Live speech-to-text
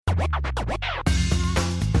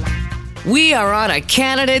We are on a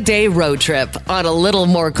Canada Day road trip on a little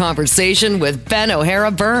more conversation with Ben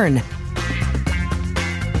O'Hara Byrne.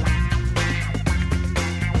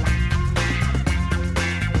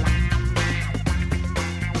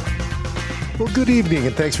 Well, good evening,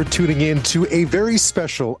 and thanks for tuning in to a very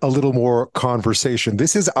special A Little More Conversation.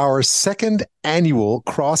 This is our second annual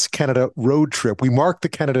Cross Canada road trip. We mark the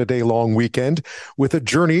Canada Day long weekend with a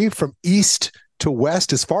journey from east to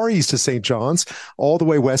west, as far east as St. John's, all the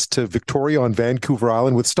way west to Victoria on Vancouver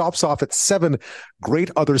Island, with stops off at 7 great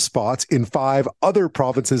other spots in 5 other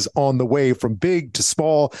provinces on the way, from big to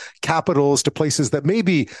small capitals to places that may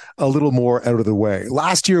be a little more out of the way.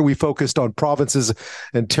 Last year, we focused on provinces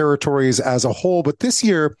and territories as a whole, but this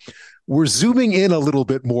year, we're zooming in a little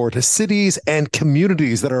bit more to cities and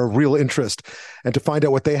communities that are of real interest, and to find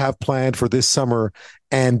out what they have planned for this summer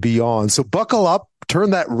and beyond. So buckle up, turn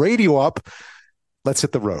that radio up. Let's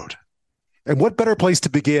hit the road. And what better place to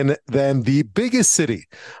begin than the biggest city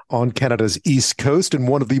on Canada's east coast and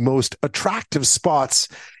one of the most attractive spots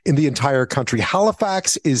in the entire country.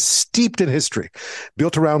 Halifax is steeped in history,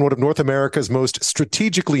 built around one of North America's most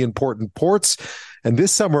strategically important ports. And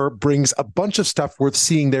this summer brings a bunch of stuff worth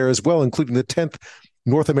seeing there as well, including the 10th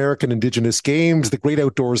North American Indigenous Games, the Great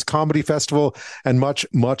Outdoors Comedy Festival, and much,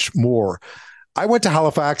 much more. I went to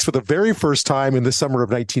Halifax for the very first time in the summer of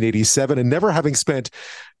 1987, and never having spent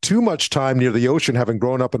too much time near the ocean, having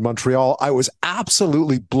grown up in Montreal, I was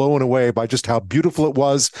absolutely blown away by just how beautiful it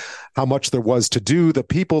was, how much there was to do, the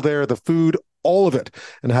people there, the food, all of it.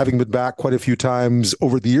 And having been back quite a few times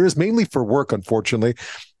over the years, mainly for work, unfortunately,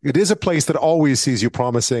 it is a place that always sees you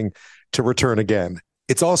promising to return again.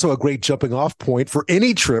 It's also a great jumping off point for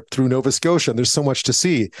any trip through Nova Scotia. And there's so much to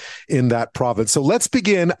see in that province. So let's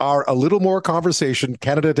begin our A Little More Conversation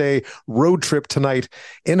Canada Day road trip tonight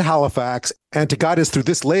in Halifax. And to guide us through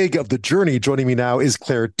this leg of the journey, joining me now is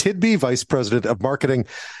Clare Tidby, Vice President of Marketing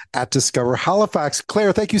at Discover Halifax.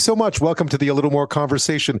 Clare, thank you so much. Welcome to the A Little More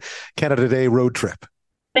Conversation Canada Day road trip.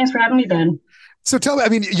 Thanks for having me, Ben. So tell me, I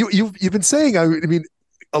mean, you've been saying,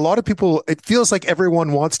 a lot of people, it feels like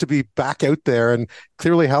everyone wants to be back out there, and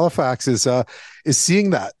clearly Halifax is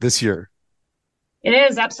seeing that this year. It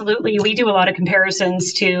is, absolutely. We do a lot of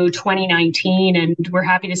comparisons to 2019, and we're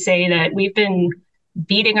happy to say that we've been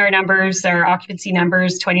beating our numbers, our occupancy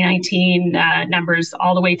numbers, 2019 numbers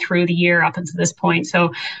all the way through the year up until this point.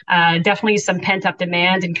 So definitely some pent-up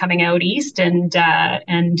demand and coming out east and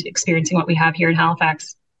experiencing what we have here in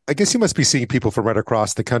Halifax. I guess you must be seeing people from right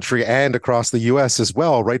across the country and across the U.S. as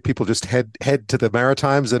well, right? People just head to the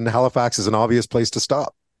Maritimes, and Halifax is an obvious place to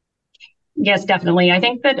stop. Yes, definitely. I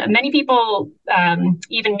think that many people,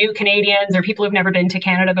 even new Canadians or people who've never been to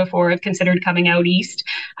Canada before, have considered coming out east.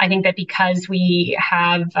 I think that because we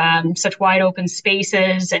have such wide open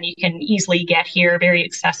spaces and you can easily get here, very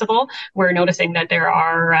accessible, we're noticing that there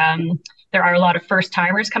are a lot of first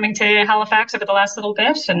timers coming to Halifax over the last little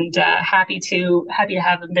bit, and happy to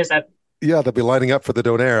have them visit. Yeah, they'll be lining up for the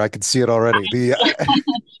donair. I can see it already.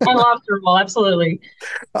 I love the role, absolutely.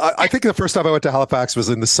 I think the first time I went to Halifax was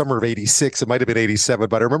in the summer of 86. It might have been 87,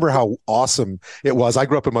 but I remember how awesome it was. I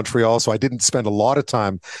grew up in Montreal, so I didn't spend a lot of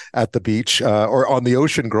time at the beach or on the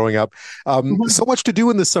ocean growing up. So much to do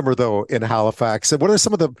in the summer, though, in Halifax. And what are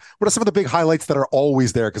some of the big highlights that are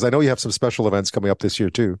always there? Because I know you have some special events coming up this year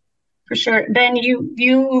too. For sure. Ben,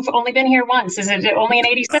 you've only been here once. Is it only in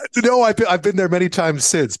 86? No, I've been there many times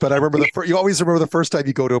since, but I remember you always remember the first time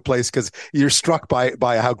you go to a place because you're struck by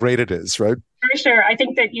how great it is, right? For sure. I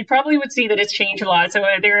think that you probably would see that it's changed a lot. So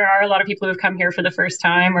there are a lot of people who have come here for the first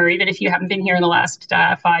time, or even if you haven't been here in the last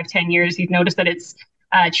 5-10 years, you've noticed that it's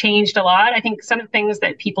changed a lot. I think some of the things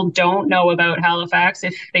that people don't know about Halifax,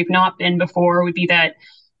 if they've not been before, would be that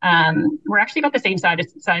we're actually about the same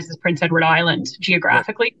size as Prince Edward Island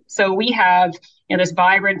geographically. Right. So we have this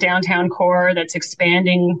vibrant downtown core that's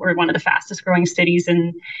expanding. We're one of the fastest growing cities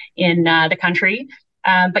in the country.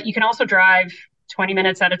 But you can also drive 20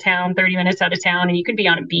 minutes out of town, 30 minutes out of town, and you can be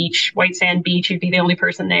on a beach, white sand beach. You'd be the only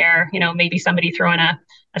person there. Maybe somebody throwing a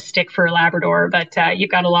stick for a Labrador, but you've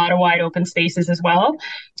got a lot of wide open spaces as well,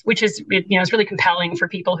 which is, it's really compelling for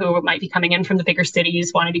people who might be coming in from the bigger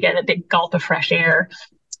cities, wanting to get a big gulp of fresh air.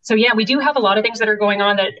 So yeah, we do have a lot of things that are going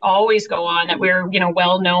on that always go on that we're,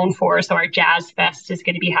 well known for. So our Jazz Fest is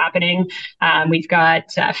going to be happening. We've got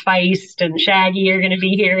Feist and Shaggy are going to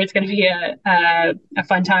be here. It's going to be a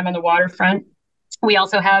fun time on the waterfront. We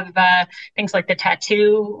also have things like the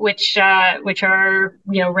Tattoo, which are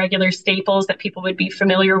regular staples that people would be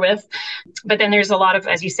familiar with. But then there's a lot of,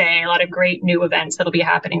 as you say, a lot of great new events that'll be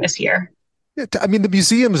happening this year. Yeah, I mean, the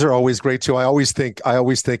museums are always great too. I always think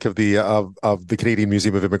of the Canadian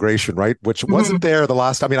Museum of Immigration, right? Which wasn't there the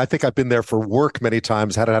last. I mean, I think I've been there for work many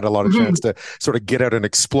times. Hadn't had a lot of chance to sort of get out and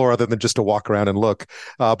explore, other than just to walk around and look.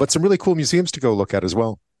 But some really cool museums to go look at as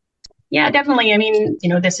well. Yeah, definitely. I mean,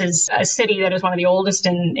 this is a city that is one of the oldest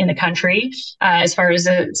in the country as far as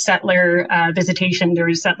a settler visitation. There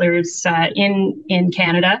was settlers in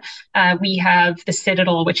Canada. We have the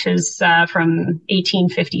Citadel, which is from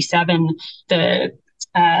 1857. The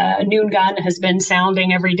noon gun has been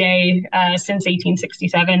sounding every day since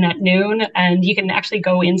 1867 at noon, and you can actually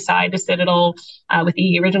go inside the Citadel with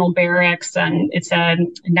the original barracks, and it's a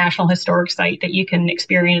National Historic Site that you can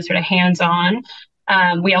experience sort of hands-on.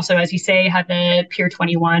 We also, as you say, have the Pier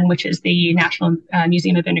 21, which is the National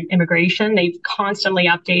Museum of Immigration. They're constantly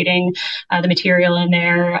updating the material in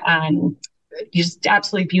there. Just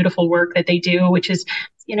absolutely beautiful work that they do, which is,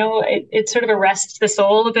 it sort of arrests the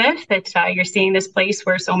soul a bit that you're seeing this place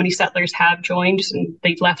where so many settlers have joined and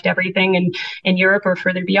they've left everything in Europe or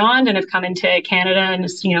further beyond and have come into Canada and,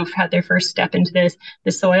 had their first step into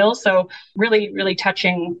the soil. So really, really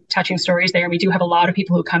touching stories there. And we do have a lot of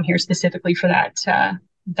people who come here specifically for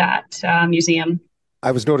that museum.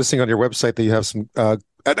 I was noticing on your website that you have some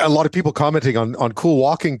a lot of people commenting on cool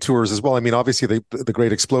walking tours as well. I mean, obviously the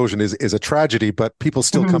Great Explosion is a tragedy, but people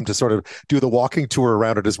still come to sort of do the walking tour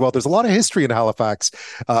around it as well. There's a lot of history in Halifax,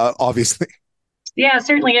 obviously. Yeah, it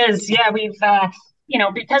certainly is. Yeah, we've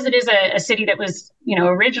because it is a city that was,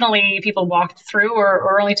 originally people walked through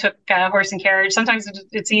or only took horse and carriage. Sometimes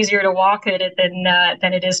it's easier to walk it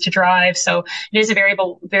than it is to drive. So it is a very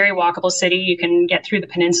walkable city. You can get through the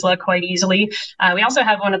peninsula quite easily. We also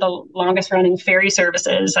have one of the longest running ferry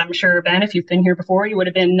services. I'm sure, Ben, if you've been here before, you would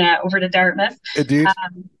have been over to Dartmouth. Indeed.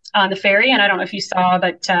 On the ferry. And I don't know if you saw,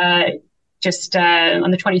 but just on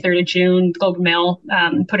the 23rd of June, Globe and Mail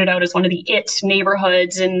put it out as one of the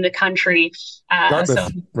neighborhoods in the country.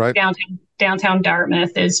 Dartmouth, right? Downtown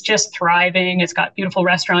Dartmouth is just thriving. It's got beautiful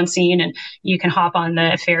restaurant scene, and you can hop on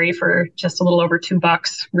the ferry for just a little over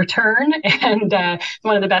 $2 return, and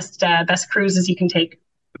one of the best cruises you can take.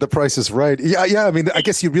 The price is right. Yeah. I mean, I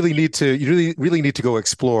guess you really need to go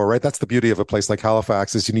explore, right? That's the beauty of a place like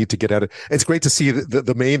Halifax, is you need to get out. It's great to see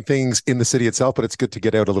the main things in the city itself, but it's good to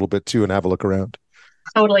get out a little bit too and have a look around.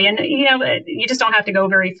 Totally. And, you just don't have to go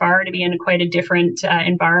very far to be in quite a different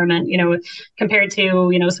environment, compared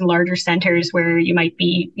to, some larger centers where you might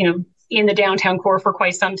be, in the downtown core for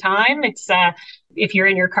quite some time. It's if you're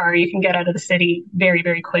in your car, you can get out of the city very,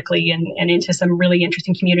 very quickly and into some really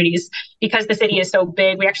interesting communities. Because the city is so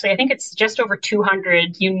big, I think it's just over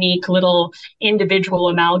 200 unique little individual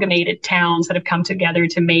amalgamated towns that have come together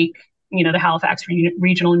to make the Halifax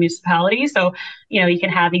regional municipality. So, you can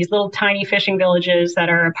have these little tiny fishing villages that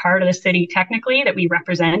are a part of the city technically that we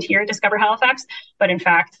represent here at Discover Halifax, but in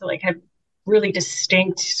fact, have really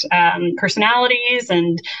distinct personalities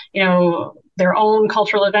and, their own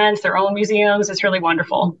cultural events, their own museums. It's really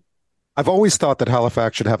wonderful. I've always thought that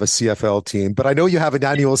Halifax should have a CFL team, but I know you have an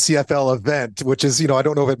annual CFL event, which is, I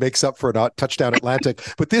don't know if it makes up for a Touchdown Atlantic,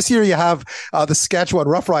 but this year you have the Saskatchewan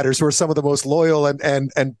Roughriders, who are some of the most loyal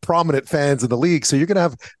and prominent fans in the league. So you're going to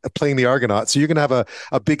have playing the Argonauts. So you're going to have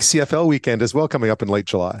a big CFL weekend as well coming up in late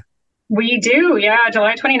July. We do, yeah.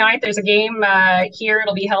 July 29th, there's a game here.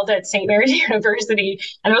 It'll be held at St. Mary's University.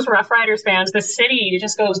 And those Rough Riders fans, the city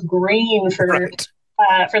just goes green for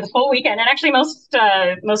the full weekend. And actually, most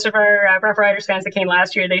of our Rough Riders fans that came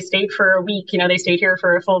last year, they stayed for a week. They stayed here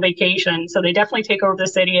for a full vacation. So they definitely take over the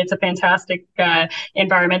city. It's a fantastic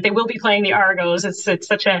environment. They will be playing the Argos. It's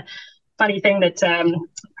such a funny thing that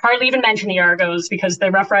hardly even mention the Argos because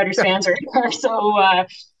the Rough Riders fans are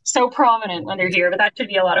so prominent when they're here, but that should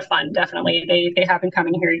be a lot of fun. Definitely. They have been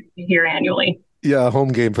coming here annually. Yeah.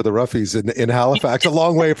 Home game for the Roughies in Halifax, a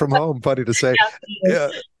long way from home. Funny to say. Yeah.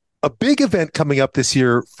 A big event coming up this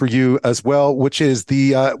year for you as well, which is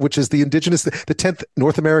the 10th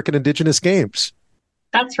North American Indigenous Games.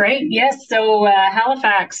 That's right. Yes. So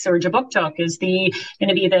Halifax or Jabuktuk is going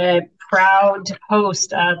to be the proud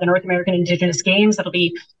host of the North American Indigenous Games. That'll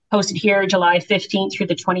be hosted here July 15th through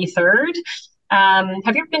the 23rd.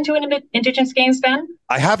 Have you ever been to an Indigenous Games, Ben?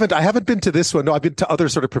 I haven't been to this one. No, I've been to other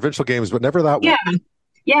sort of provincial games, but never that one.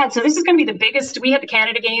 Yeah. So this is going to be the biggest. We had the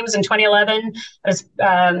Canada Games in 2011. I was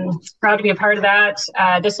proud to be a part of that.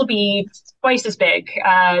 This will be twice as big.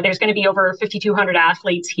 There's going to be over 5,200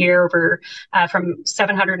 athletes here from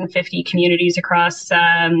 750 communities across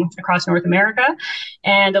North America,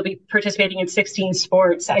 and they'll be participating in 16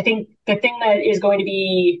 sports. I think the thing that is going to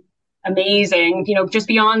be amazing, just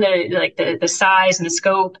beyond the size and the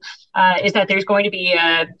scope, is that there's going to be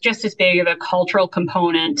just as big of a cultural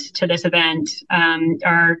component to this event.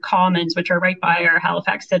 Our commons, which are right by our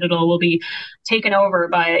Halifax Citadel, will be taken over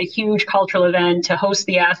by a huge cultural event to host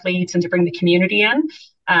the athletes and to bring the community in.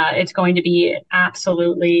 It's going to be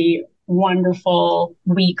absolutely wonderful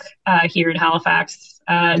week here in Halifax,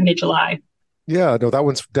 mid-July. Yeah, no, that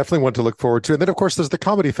one's definitely one to look forward to. And then, of course, there's the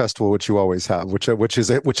comedy festival, which you always have, which is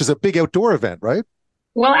a big outdoor event, right?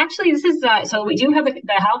 Well, actually, this is so we do have the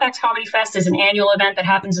Halifax Comedy Fest is an annual event that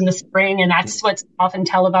happens in the spring, and that's what's often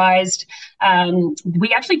televised.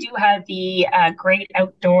 We actually do have the Great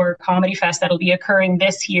Outdoor Comedy Fest that'll be occurring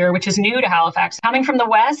this year, which is new to Halifax, coming from the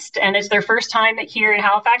West, and it's their first time here in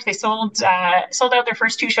Halifax. They sold out their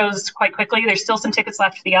first two shows quite quickly. There's still some tickets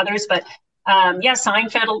left for the others, but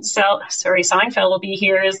Seinfeld will be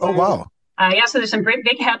here as well. Oh, wow. So there's some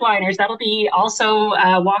big headliners. That'll be also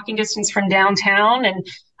walking distance from downtown, and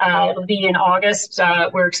it'll be in August.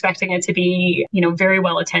 We're expecting it to be, very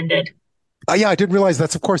well attended. Yeah, I didn't realize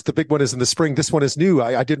that's, of course, the big one is in the spring. This one is new.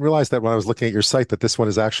 I didn't realize that when I was looking at your site, that this one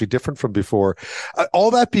is actually different from before. All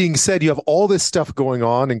that being said, you have all this stuff going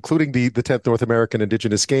on, including the 10th North American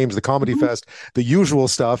Indigenous Games, the Comedy Fest, the usual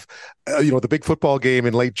stuff, the big football game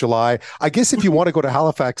in late July. I guess if you want to go to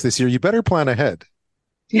Halifax this year, you better plan ahead.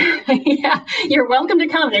 Yeah, you're welcome to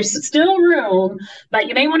come. There's still room, but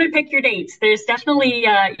you may want to pick your dates. There's definitely,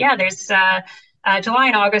 there's July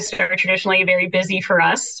and August are traditionally very busy for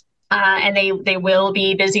us. And they will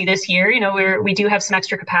be busy this year. We do have some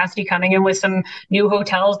extra capacity coming in with some new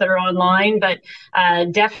hotels that are online, but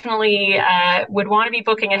definitely would want to be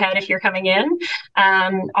booking ahead if you're coming in.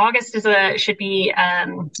 August should be a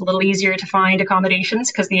little easier to find accommodations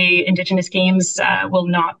because the Indigenous Games will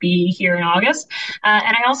not be here in August.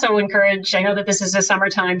 And I also encourage, I know that this is a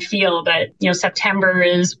summertime feel, but September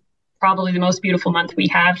is probably the most beautiful month we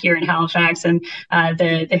have here in Halifax, and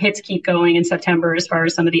the hits keep going in September as far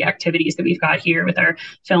as some of the activities that we've got here with our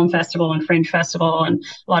film festival and fringe festival, and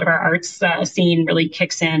a lot of our arts scene really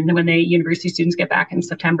kicks in when the university students get back in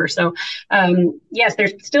September. So yes,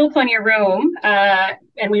 there's still plenty of room,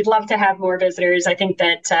 and we'd love to have more visitors. I think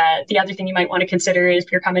that the other thing you might want to consider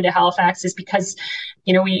if you're coming to Halifax is because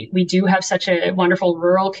we do have such a wonderful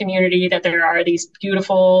rural community, that there are these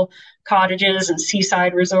beautiful cottages and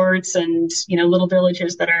seaside resorts and little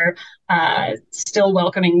villages that are still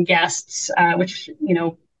welcoming guests, which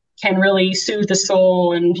can really soothe the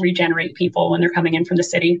soul and regenerate people when they're coming in from the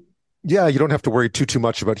city. Yeah, you don't have to worry too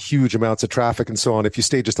much about huge amounts of traffic and so on. If you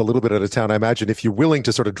stay just a little bit out of town, I imagine if you're willing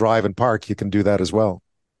to sort of drive and park, you can do that as well.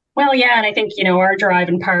 Well, yeah, and I think, our drive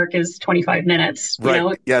and park is 25 minutes.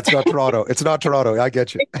 Right. Yeah, it's not Toronto. It's not Toronto. I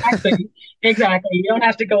get you. Exactly. You don't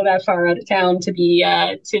have to go that far out of town to be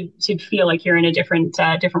to feel like you're in a different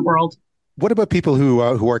world. What about people who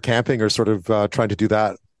are camping or sort of trying to do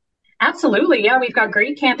that? Absolutely. Yeah, we've got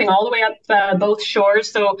great camping all the way up both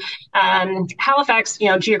shores. So Halifax,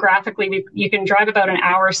 geographically, you can drive about an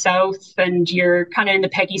hour south and you're kind of in the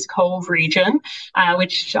Peggy's Cove region,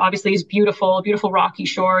 which obviously is beautiful, beautiful rocky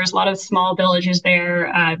shores, a lot of small villages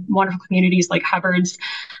there, wonderful communities like Hubbard's,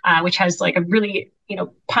 which has like a really,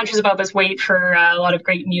 punches above its weight for a lot of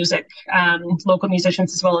great music. Local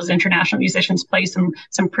musicians as well as international musicians play some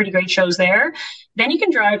pretty great shows there. Then you can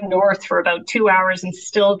drive north for about 2 hours and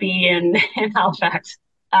still be in Halifax.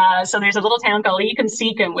 So there's a little town called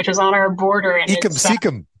Eakin-Seacom, which is on our border.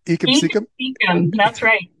 Eakin-Seacom. That's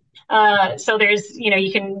right. So there's,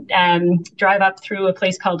 you can drive up through a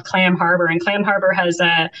place called Clam Harbour, and Clam Harbour has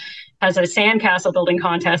a sandcastle building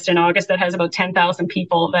contest in August that has about 10,000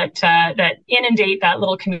 people that inundate that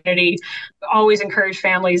little community. Always encourage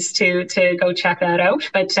families to go check that out.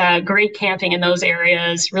 But great camping in those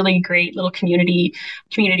areas, really great little community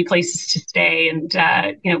places to stay, and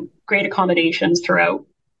great accommodations throughout.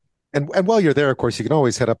 And while you're there, of course, you can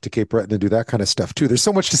always head up to Cape Breton and do that kind of stuff too. There's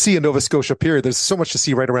so much to see in Nova Scotia, period. There's so much to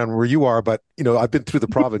see right around where you are. But I've been through the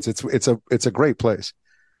province. It's a great place.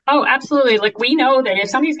 Oh, absolutely. Like, we know that if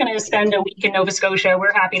somebody's going to spend a week in Nova Scotia,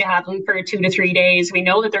 we're happy to have them for 2 to 3 days. We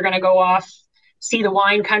know that they're going to go off, see the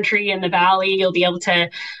wine country in the valley. You'll be able to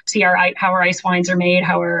see how our ice wines are made,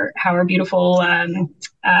 how our beautiful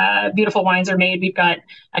wines are made. We've got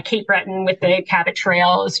a Cape Breton with the Cabot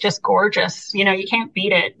Trail. It's just gorgeous. You can't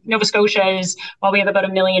beat it. Nova Scotia is, while we have about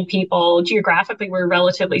 1 million people, geographically, we're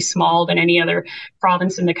relatively small than any other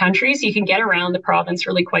province in the country. So you can get around the province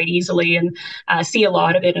really quite easily and see a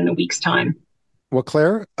lot of it in a week's time. Well,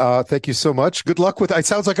 Clare, thank you so much. Good luck with it. It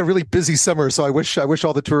sounds like a really busy summer. So I wish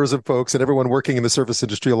all the tourism folks and everyone working in the service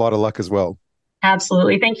industry a lot of luck as well.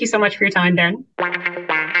 Absolutely. Thank you so much for your time, Ben.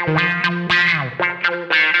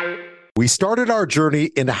 We started our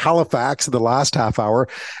journey in Halifax in the last half hour,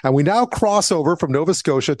 and we now cross over from Nova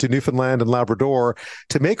Scotia to Newfoundland and Labrador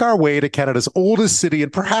to make our way to Canada's oldest city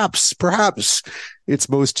and perhaps its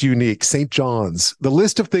most unique, St. John's. The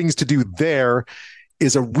list of things to do there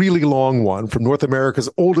is a really long one, from North America's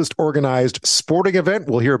oldest organized sporting event.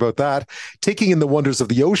 We'll hear about that. Taking in the wonders of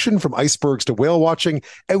the ocean, from icebergs to whale watching,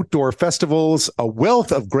 outdoor festivals, a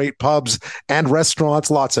wealth of great pubs and restaurants,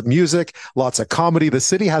 lots of music, lots of comedy. The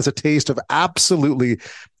city has a taste of absolutely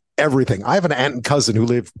everything. I have an aunt and cousin who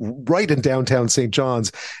live right in downtown St.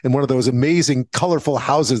 John's in one of those amazing, colorful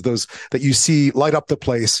houses, those that you see light up the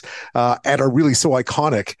place and are really so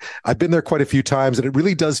iconic. I've been there quite a few times, and it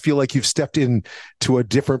really does feel like you've stepped into a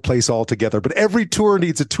different place altogether. But every tour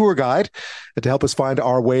needs a tour guide. And to help us find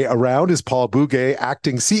our way around is Paul Bugge,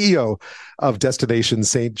 acting CEO of Destination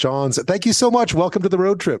St. John's. Thank you so much. Welcome to the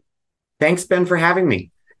road trip. Thanks, Ben, for having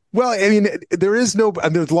me. Well, I mean, there's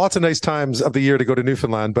lots of nice times of the year to go to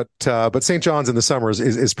Newfoundland, but St. John's in the summers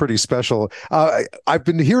is pretty special. I've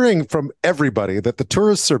been hearing from everybody that the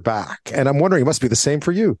tourists are back, and I'm wondering, it must be the same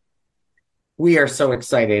for you. We are so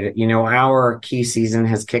excited. You know, our key season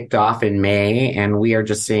has kicked off in May, and we are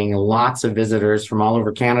just seeing lots of visitors from all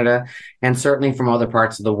over Canada and certainly from other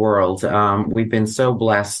parts of the world. We've been so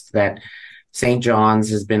blessed that St. John's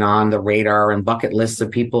has been on the radar and bucket lists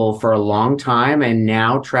of people for a long time, and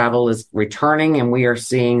now travel is returning, and we are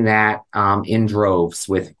seeing that in droves,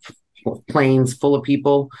 with planes full of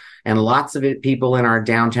people and lots of people in our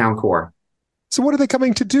downtown core. So what are they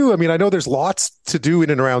coming to do? I mean, I know there's lots to do in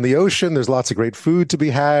and around the ocean. There's lots of great food to be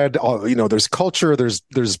had. There's culture, there's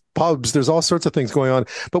pubs, there's all sorts of things going on.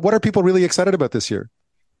 But what are people really excited about this year?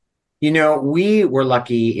 You know, we were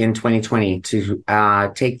lucky in 2020 to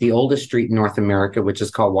take the oldest street in North America, which is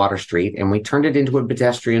called Water Street, and we turned it into a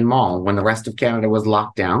pedestrian mall when the rest of Canada was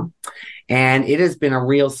locked down. And it has been a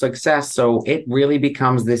real success. So it really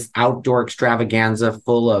becomes this outdoor extravaganza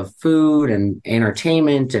full of food and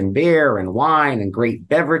entertainment and beer and wine and great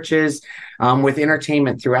beverages with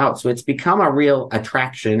entertainment throughout. So it's become a real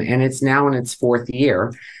attraction, and it's now in its fourth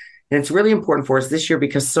year. And it's really important for us this year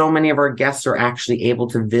because so many of our guests are actually able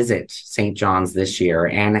to visit St. John's this year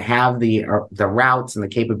and have the routes and the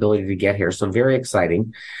capability to get here. So very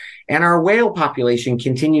exciting. And our whale population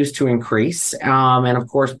continues to increase. And of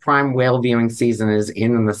course, prime whale viewing season is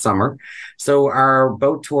in the summer. So our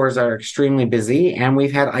boat tours are extremely busy, and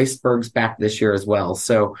we've had icebergs back this year as well.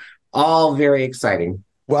 So all very exciting.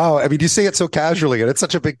 Wow. I mean, you say it so casually, and it's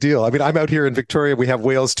such a big deal. I mean, I'm out here in Victoria. We have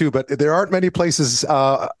whales too, but there aren't many places,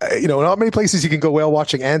 not many places you can go whale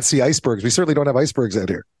watching and see icebergs. We certainly don't have icebergs out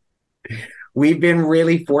here. We've been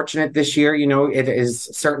really fortunate this year. You know, it is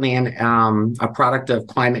certainly a product of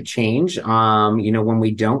climate change, when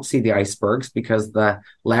we don't see the icebergs because the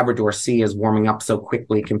Labrador Sea is warming up so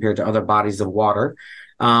quickly compared to other bodies of water.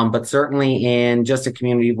 But certainly in just a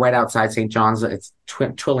community right outside St. John's, it's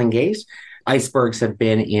Twillingate, icebergs have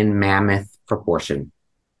been in mammoth proportion.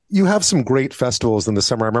 You have some great festivals in the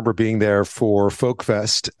summer. I remember being there for Folk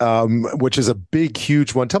Fest, which is a big,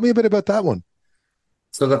 huge one. Tell me a bit about that one.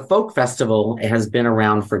 So the Folk Festival has been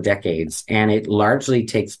around for decades, and it largely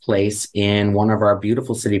takes place in one of our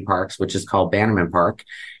beautiful city parks, which is called Bannerman Park.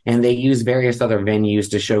 And they use various other venues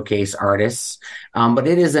to showcase artists. But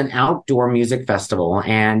it is an outdoor music festival,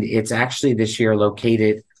 and it's actually this year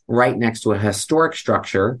located right next to a historic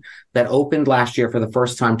structure that opened last year for the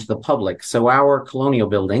first time to the public. So our colonial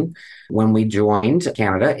building, when we joined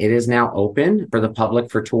Canada, it is now open for the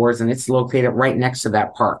public for tours, and it's located right next to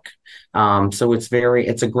that park. So it's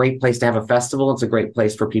a great place to have a festival. It's a great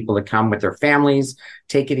place for people to come with their families,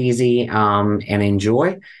 take it easy, and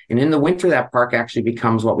enjoy. And in the winter, that park actually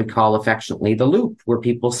becomes what we call affectionately the Loop, where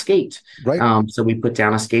people skate. Right. So we put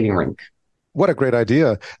down a skating rink. What a great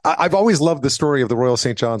idea. I've always loved the story of the Royal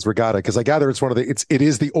St. John's Regatta, because I gather it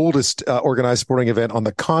is the oldest organized sporting event on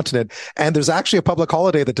the continent. And there's actually a public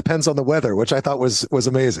holiday that depends on the weather, which I thought was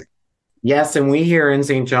amazing. Yes, and we here in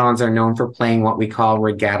St. John's are known for playing what we call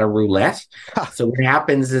regatta roulette. So what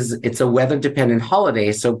happens is it's a weather-dependent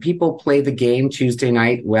holiday. So people play the game Tuesday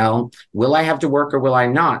night. Well, will I have to work or will I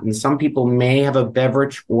not? And some people may have a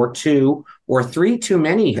beverage or two or three too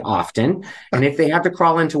many often. And if they have to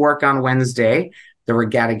crawl into work on Wednesday, the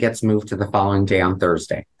regatta gets moved to the following day on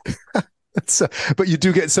Thursday. But you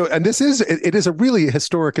do get and it is a really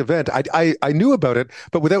historic event. I knew about it,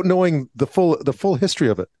 but without knowing the full history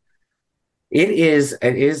of it. It is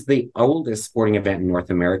the oldest sporting event in North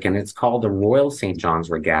America, and it's called the Royal St. John's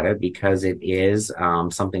Regatta because it is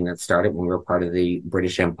something that started when we were part of the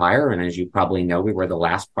British Empire. And as you probably know, we were the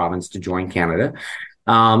last province to join Canada.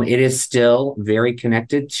 It is still very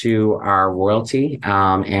connected to our royalty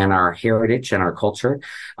and our heritage and our culture,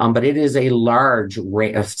 but it is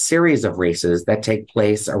a series of races that take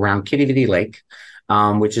place around Kitty Lake,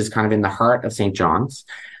 which is kind of in the heart of St. John's.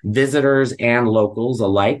 Visitors and locals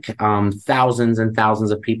alike, thousands and thousands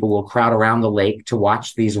of people will crowd around the lake to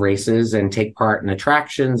watch these races and take part in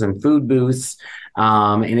attractions and food booths.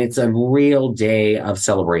 And it's a real day of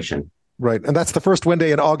celebration. Right. And that's the first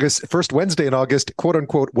Wednesday in August, quote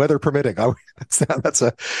unquote, weather permitting.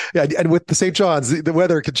 Yeah. And with the St. John's, the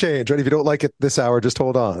weather could change, right? If you don't like it this hour, just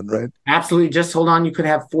hold on, right? Absolutely. Just hold on. You could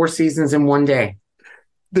have 4 seasons in one day.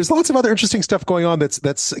 There's lots of other interesting stuff going on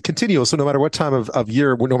that's continual. So no matter what time of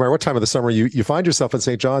year, no matter what time of the summer you find yourself in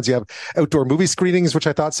St. John's, you have outdoor movie screenings, which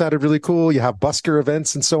I thought sounded really cool. You have busker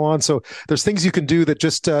events and so on. So there's things you can do that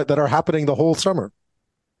just that are happening the whole summer.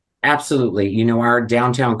 Absolutely. You know, our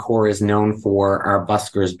downtown core is known for our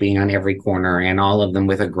buskers being on every corner, and all of them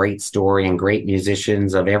with a great story and great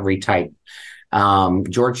musicians of every type.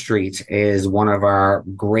 George Street is one of our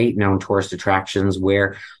great known tourist attractions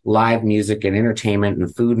where live music and entertainment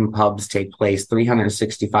and food and pubs take place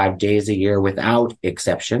 365 days a year without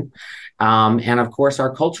exception. And of course,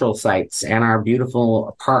 our cultural sites and our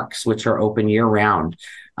beautiful parks, which are open year round,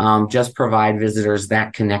 just provide visitors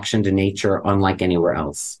that connection to nature unlike anywhere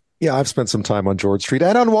else. Yeah, I've spent some time on George Street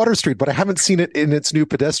and on Water Street, but I haven't seen it in its new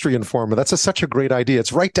pedestrian form. And that's such a great idea.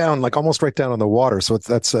 It's right down, like almost right down on the water. So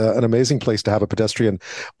that's an amazing place to have a pedestrian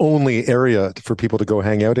only area for people to go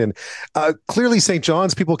hang out in. Clearly, St.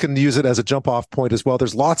 John's, people can use it as a jump off point as well.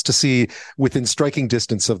 There's lots to see within striking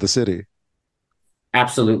distance of the city.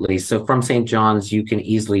 Absolutely. So from St. John's, you can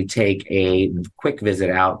easily take a quick visit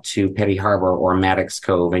out to Petty Harbor or Maddox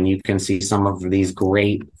Cove, and you can see some of these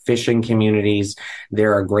great fishing communities.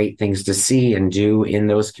 There are great things to see and do in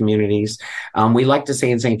those communities. We like to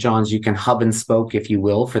say in St. John's, you can hub and spoke, if you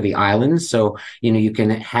will, for the islands. So, you know, you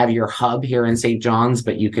can have your hub here in St. John's,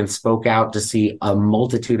 but you can spoke out to see a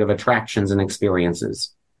multitude of attractions and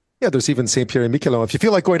experiences. Yeah, there's even Saint Pierre and Miquelon. If you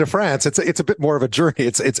feel like going to France, it's a bit more of a journey.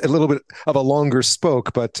 It's a little bit of a longer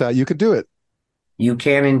spoke, but you can do it. You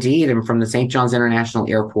can indeed. And from the St. John's International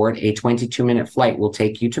Airport, a 22-minute flight will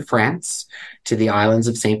take you to France, to the islands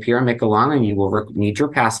of Saint Pierre and Miquelon, and you will need your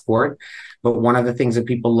passport. But one of the things that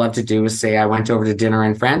people love to do is say, I went over to dinner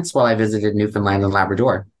in France while I visited Newfoundland and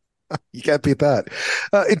Labrador. You can't beat that.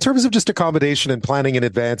 In terms of just accommodation and planning in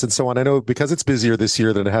advance and so on, I know because it's busier this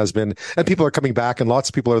year than it has been, and people are coming back and lots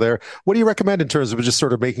of people are there. What do you recommend in terms of just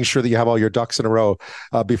sort of making sure that you have all your ducks in a row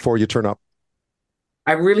before you turn up?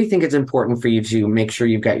 I really think it's important for you to make sure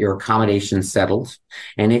you've got your accommodations settled.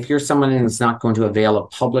 And if you're someone that's not going to avail of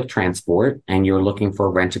public transport and you're looking for a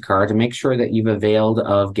rent-a-car, to make sure that you've availed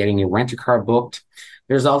of getting your rent-a-car booked.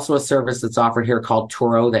 There's also a service that's offered here called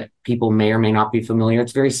Turo that people may or may not be familiar.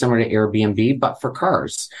 It's very similar to Airbnb, but for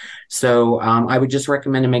cars. So I would just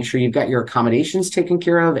recommend to make sure you've got your accommodations taken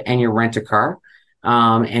care of and your rent-a-car.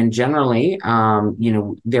 And generally, you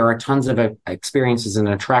know, there are tons of experiences and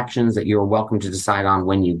attractions that you're welcome to decide on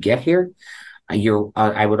when you get here.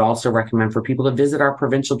 I would also recommend for people to visit our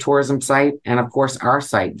provincial tourism site and, of course, our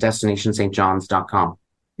site, destinationsjohns.com.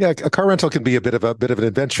 Yeah, a car rental can be a bit of an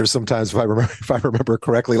adventure sometimes, if I remember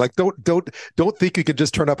correctly. Like, don't think you can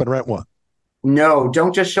just turn up and rent one. No,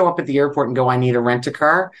 don't just show up at the airport and go, I need a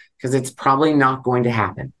rent-a-car, because it's probably not going to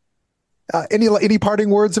happen. Any parting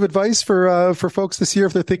words of advice for folks this year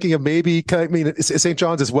if they're thinking of maybe? I mean, St.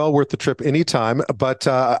 John's is well worth the trip anytime, but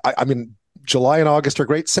I mean, July and August are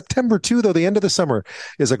great. September too, though, the end of the summer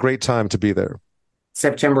is a great time to be there.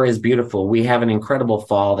 September is beautiful. We have an incredible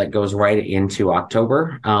fall that goes right into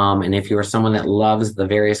October. And if you're someone that loves the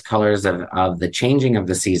various colors of the changing of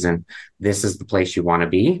the season, this is the place you want to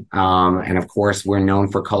be. And of course, we're known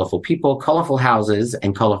for colorful people, colorful houses,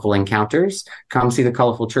 and colorful encounters. Come see the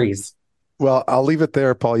colorful trees. Well, I'll leave it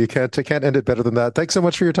there, Paul. You can't end it better than that. Thanks so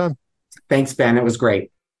much for your time. Thanks, Ben. It was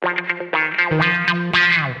great. And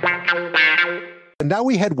now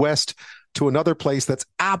we head west to another place that's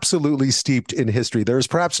absolutely steeped in history. There is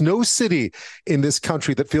perhaps no city in this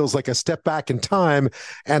country that feels like a step back in time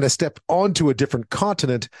and a step onto a different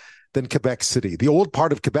continent than Quebec City. The old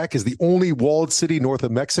part of Quebec is the only walled city north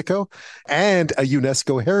of Mexico and a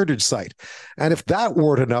UNESCO heritage site. And if that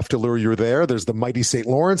weren't enough to lure you there, there's the mighty St.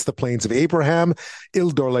 Lawrence, the Plains of Abraham,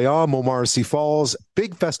 Ile d'Orléans, Montmorency Falls,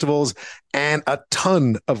 big festivals, and a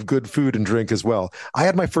ton of good food and drink as well. I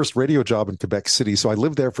had my first radio job in Quebec City, so I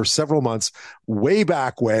lived there for several months way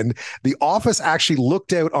back when the office actually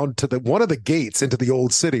looked out onto one of the gates into the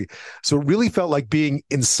old city. So it really felt like being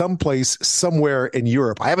in some place somewhere in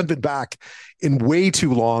Europe. I haven't been been back in way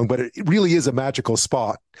too long, but it really is a magical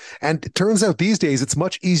spot. And it turns out these days it's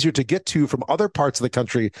much easier to get to from other parts of the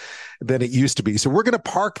country than it used to be. So we're going to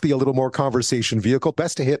park the A Little More Conversation vehicle.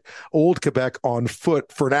 Best to hit Old Quebec on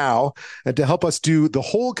foot for now. And to help us do the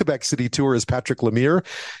whole Quebec City tour is Patrick Lemaire.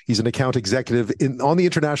 He's an account executive on the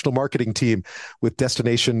international marketing team with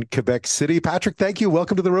Destination Quebec City. Patrick, thank you.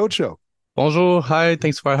 Welcome to the Roadshow. Bonjour. Hi.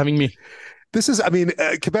 Thanks for having me.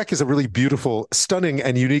 Quebec is a really beautiful, stunning,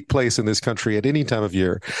 and unique place in this country at any time of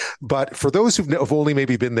year. But for those who've only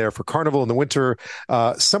maybe been there for Carnival in the winter,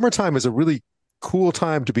 summertime is a really cool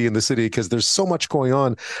time to be in the city because there's so much going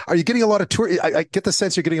on. Are you getting a lot of I get the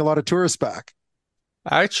sense you're getting a lot of tourists back.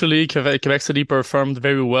 Actually, Quebec City performed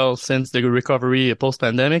very well since the recovery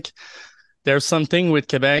post-pandemic. There's something with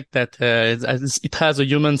Quebec that it has a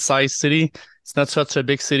human-sized city. It's not such a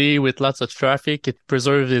big city with lots of traffic. It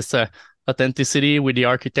preserves its authenticity with the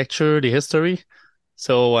architecture, the history.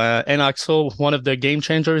 So, and also one of the game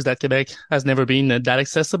changers that Quebec has never been that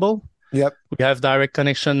accessible. Yep. We have direct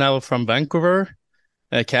connection now from Vancouver,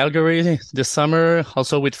 Calgary this summer,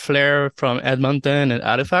 also with Flair from Edmonton and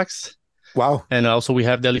Halifax. Wow. And also we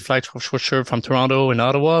have daily flights for sure from Toronto and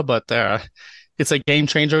Ottawa, but it's a game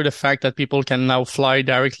changer, the fact that people can now fly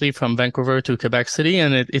directly from Vancouver to Quebec City,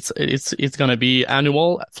 and it's going to be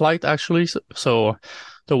annual flight actually. So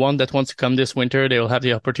the one that wants to come this winter, they will have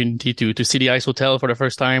the opportunity to see the Ice Hotel for the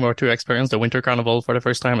first time or to experience the Winter Carnival for the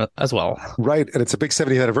first time as well. Right. And it's a big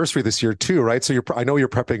 70th anniversary this year too, right? So I know you're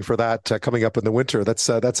prepping for that coming up in the winter. That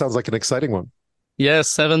sounds like an exciting one. Yes,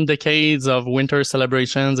 7 decades of winter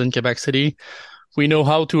celebrations in Quebec City. We know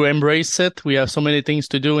how to embrace it. We have so many things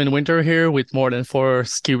to do in winter here with more than 4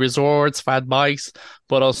 ski resorts, fat bikes,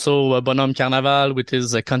 but also Bonhomme Carnaval, which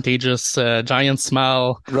is a contagious giant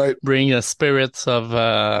smile, right? Bring a spirit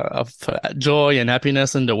of joy and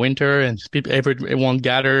happiness in the winter, and everyone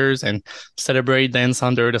gathers and celebrate, dance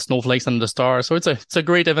under the snowflakes and the stars. So it's a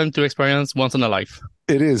great event to experience once in a life.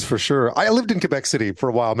 It is, for sure. I lived in Quebec City for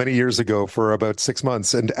a while, many years ago, for about 6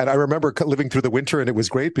 months. And I remember living through the winter, and it was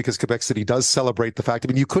great because Quebec City does celebrate the fact. I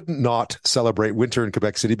mean, you couldn't not celebrate winter in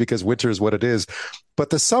Quebec City because winter is what it is. But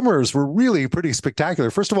the summers were really pretty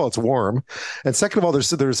spectacular. First of all, it's warm. And second of all,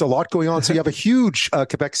 there's a lot going on. So you have a huge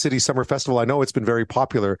Quebec City Summer Festival. I know it's been very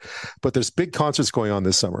popular, but there's big concerts going on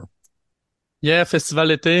this summer. Yeah, Festival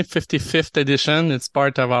Été, 55th edition. It's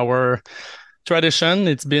part of our tradition.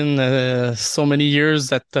 It's been so many years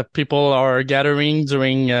that people are gathering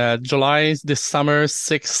during July this summer,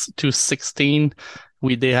 6 to 16.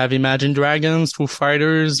 They have Imagine Dragons, Foo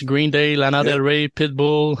Fighters, Green Day, Lana Del Rey,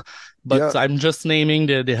 Pitbull. But I'm just naming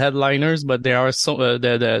the headliners, but there are so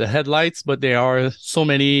the headlights, but there are so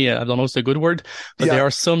many. I don't know if it's a good word, but there are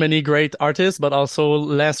so many great artists, but also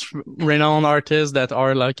less renowned artists that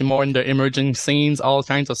are like more in the emerging scenes, all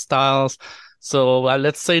kinds of styles. So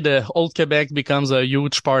let's say the Old Quebec becomes a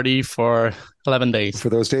huge party for 11 days. For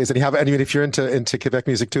those days. And if you're into Quebec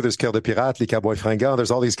music too, there's Cœur de Pirate, Les Cowboys Fringants,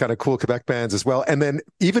 there's all these kind of cool Quebec bands as well. And then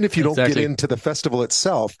even if you don't get into the festival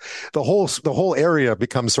itself, the whole area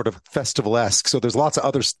becomes sort of festival-esque. So there's lots of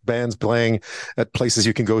other bands playing at places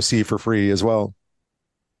you can go see for free as well.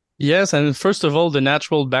 Yes, and first of all, the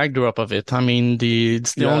natural backdrop of it. I mean,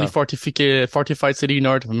 it's the only fortified city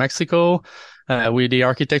north of Mexico. With the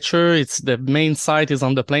architecture, the main site is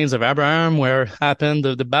on the Plains of Abraham, where happened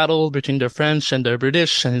the battle between the French and the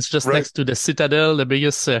British, and it's just next to the Citadel, the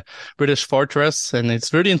biggest British fortress. And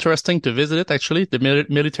it's really interesting to visit it, actually, the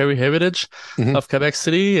military heritage of Quebec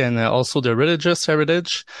City, and also the religious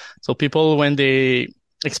heritage. So people, when they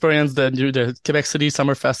experience the Quebec City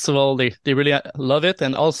Summer Festival, they really love it.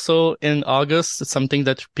 And also in August, something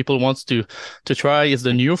that people want to try is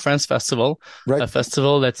the New France Festival, a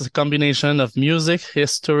festival that's a combination of music,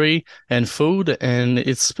 history, and food. And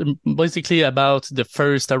it's basically about the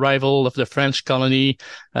first arrival of the French colony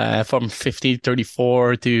from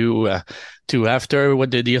 1534 to after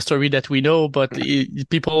what the history that we know, but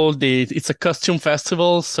it's a costume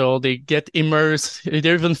festival, so they get immersed. They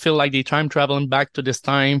even feel like they time traveling back to this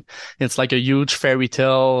time. It's like a huge fairy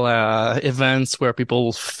tale events where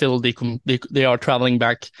people feel they are traveling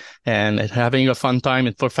back and having a fun time.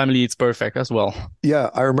 And for family, it's perfect as well. Yeah,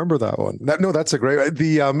 I remember that one. That's a great.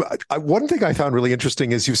 One thing I found really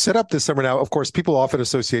interesting is you set up this summer now. Of course, people often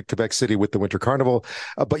associate Quebec City with the Winter Carnival,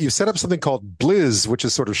 but you set up something called Blizz, which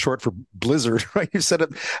is sort of short for Blizzard. Right, you set up,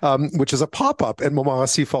 which is a pop-up at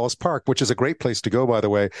Montmorency Falls Park, which is a great place to go, by the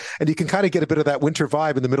way. And you can kind of get a bit of that winter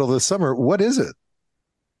vibe in the middle of the summer. What is it?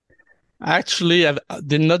 Actually, I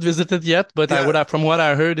did not visit it yet, but I would have, from what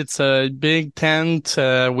I heard, it's a big tent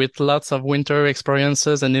with lots of winter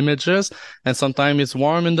experiences and images. And sometimes it's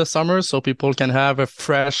warm in the summer, so people can have a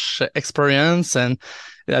fresh experience. And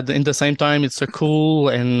in the same time, it's a cool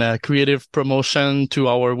and creative promotion to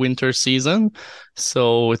our winter season.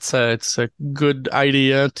 So it's a good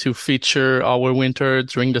idea to feature our winter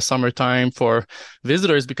during the summertime for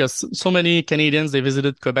visitors, because so many Canadians, they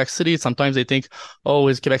visited Quebec City. Sometimes they think, oh,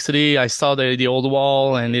 it's Quebec City. I saw the old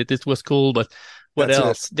wall and it was cool, but what That's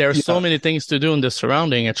else? There are so many things to do in the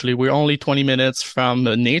surrounding. Actually, we're only 20 minutes from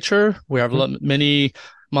nature. We have many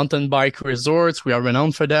mountain bike resorts. We are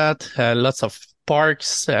renowned for that. Lots of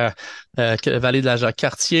parks, Vallée de la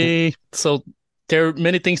Jacques-Cartier. So there are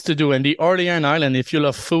many things to do. And the Orléans Island, if you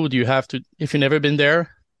love food, you have to, if you've never been there,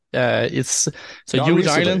 it's a huge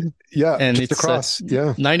island. Yeah, and just it's across.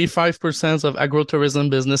 95% of agro-tourism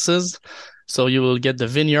businesses. So you will get the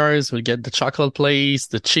vineyards, you'll get the chocolate place,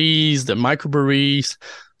 the cheese, the microbreweries.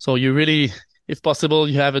 So you really, if possible,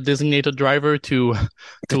 you have a designated driver to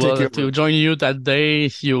join you that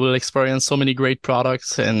day. You will experience so many great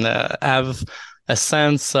products and have a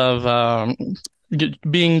sense of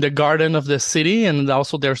being the garden of the city. And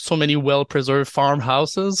also there's so many well-preserved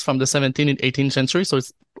farmhouses from the 17th and 18th century. So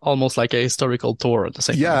it's almost like a historical tour at the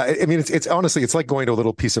same time. I mean, it's honestly, it's like going to a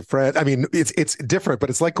little piece of France. I mean, it's different, but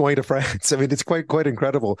it's like going to France. I mean, it's quite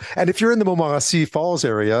incredible. And if you're in the Montmorency Falls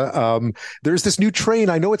area, there's this new train.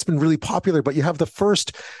 I know it's been really popular, but you have the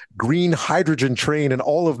first green hydrogen train in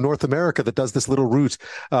all of North America that does this little route,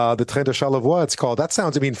 the Train de Charlevoix, it's called. That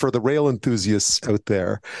sounds, I mean, for the rail enthusiasts out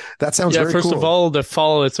there, that sounds very cool. First of all, the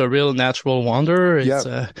fall, it's a real natural wonder. It's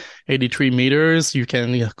 83 meters. You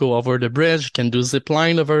can go over the bridge, you can do zip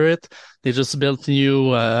line over it. They just built a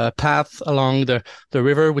new path along the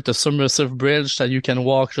river with a submersive bridge that you can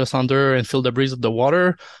walk just under and feel the breeze of the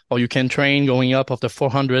water, or you can train going up of the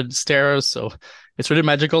 400 stairs. So it's really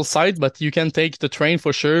magical sight, but you can take the train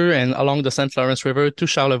for sure and along the St. Lawrence River to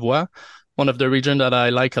Charlevoix, one of the regions that I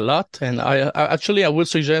like a lot. And I would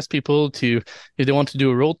suggest people to, if they want to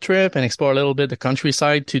do a road trip and explore a little bit the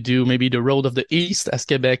countryside, to do maybe the Road of the East, as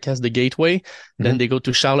Quebec has the gateway. Mm-hmm. Then they go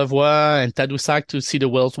to Charlevoix and Tadoussac to see the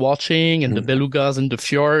whales watching and the belugas in the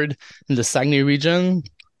fjord in the Saguenay region.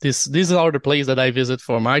 These are the places that I visit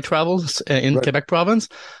for my travels in Quebec province.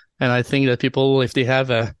 And I think that people, if they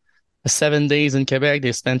have a 7 days in Quebec,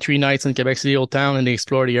 they spend 3 nights in Quebec City Old Town and they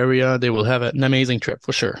explore the area, they will have an amazing trip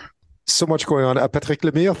for sure. So much going on. Patrick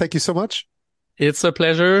Lemaire, thank you so much. It's a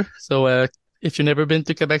pleasure. So if you've never been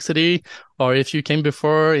to Quebec City, or if you came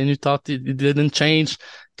before and you thought it didn't change,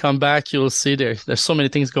 come back. You'll see there's so many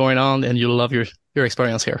things going on and you'll love your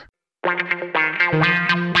experience here.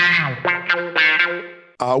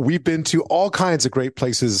 We've been to all kinds of great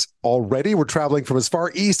places already. We're traveling from as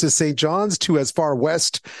far east as St. John's to as far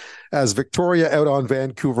west as Victoria out on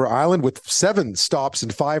Vancouver Island, with 7 stops in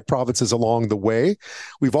 5 provinces along the way.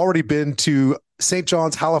 We've already been to St.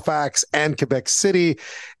 John's, Halifax, and Quebec City.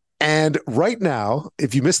 And right now,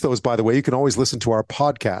 if you missed those, by the way, you can always listen to our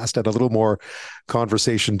podcast at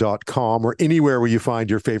alittlemoreconversation.com or anywhere where you find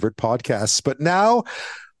your favorite podcasts. But now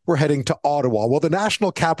we're heading to Ottawa, well, the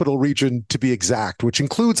National Capital Region to be exact, which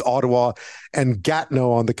includes Ottawa and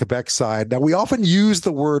Gatineau on the Quebec side. Now, we often use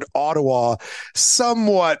the word Ottawa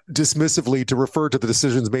somewhat dismissively to refer to the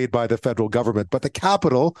decisions made by the federal government, but the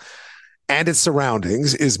capital and its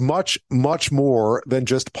surroundings is much, much more than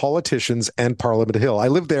just politicians and Parliament Hill. I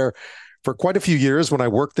lived there for quite a few years when I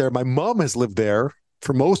worked there. My mom has lived there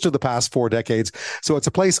for most of the past 4 decades, so it's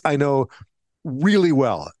a place I know really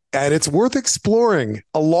well. And it's worth exploring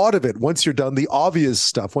a lot of it once you're done the obvious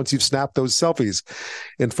stuff, once you've snapped those selfies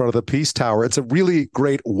in front of the Peace Tower. It's a really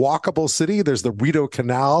great walkable city. There's the Rideau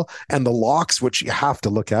Canal and the locks, which you have to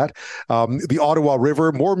look at. The Ottawa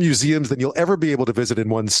River, more museums than you'll ever be able to visit in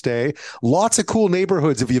one stay. Lots of cool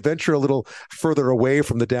neighborhoods if you venture a little further away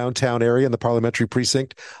from the downtown area and the parliamentary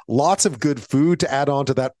precinct. Lots of good food to add on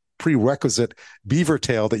to that prerequisite beaver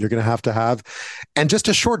tail that you're going to have, and just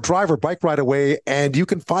a short drive or bike ride away, and you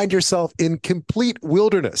can find yourself in complete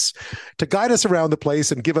wilderness. To guide us around the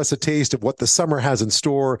place and give us a taste of what the summer has in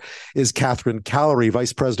store is Catherine Callary,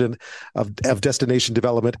 Vice President of Destination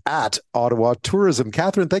Development at Ottawa Tourism.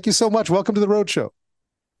 Catherine, thank you so much. Welcome to the Roadshow.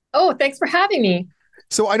 Oh, thanks for having me.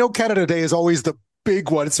 So I know Canada Day is always the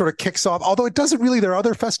big one. It sort of kicks off, although it doesn't really. There are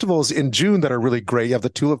other festivals in June that are really great. You have the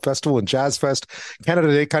Tulip Festival and Jazz Fest. Canada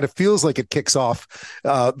Day kind of feels like it kicks off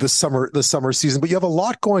the summer season, but you have a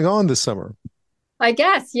lot going on this summer. I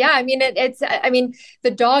guess, yeah. I mean, it's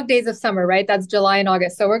the dog days of summer, right? That's July and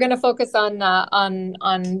August. So we're going to focus on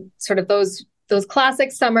sort of those those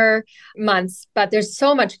classic summer months, but there's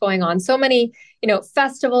so much going on, so many,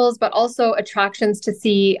 festivals, but also attractions to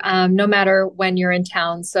see no matter when you're in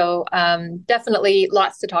town. So definitely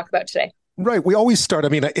lots to talk about today. Right. We always start. I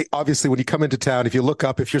mean, obviously, when you come into town, if you look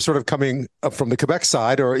up, if you're sort of coming up from the Quebec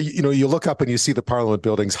side, or you look up and you see the Parliament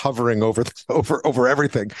buildings hovering over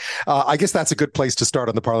everything. I guess that's a good place to start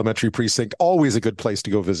on the Parliamentary Precinct. Always a good place to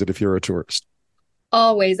go visit if you're a tourist.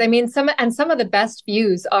 Always. I mean, some of the best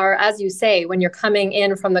views are, as you say, when you're coming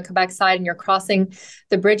in from the Quebec side and you're crossing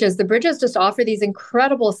the bridges. The bridges just offer these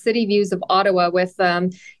incredible city views of Ottawa with,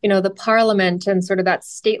 the Parliament and sort of that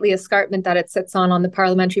stately escarpment that it sits on the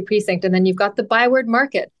Parliamentary Precinct. And then you've got the Byward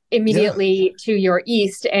Market immediately to your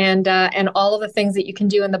east, and all of the things that you can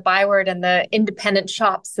do in the Byward and the independent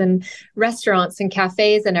shops and restaurants and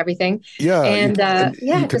cafes and everything. Yeah, and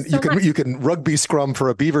you can rugby scrum for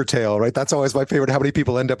a beaver tail, right? That's always my favorite. How many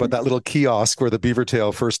people end up at that little kiosk where the beaver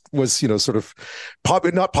tail first was, sort of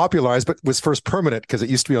not popularized, but was first permanent because it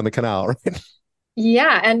used to be on the canal, right?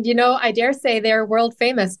 Yeah. And, I dare say they're world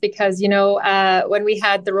famous because, when we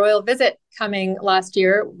had the royal visit coming last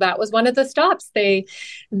year, that was one of the stops.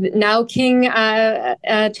 Now King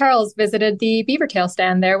Charles visited the beaver tail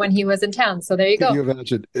stand there when he was in town. So there you go. Can you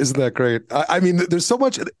imagine? Isn't that great? I mean, there's so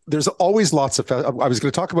much, there's always lots of, I was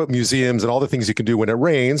going to talk about museums and all the things you can do when it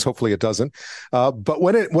rains. Hopefully it doesn't. But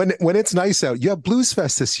when it's nice out, you have Blues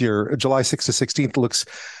Fest this year, July 6th to 16th.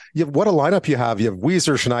 What a lineup you have. You have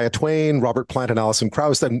Weezer, Shania Twain, Robert Plant and Alison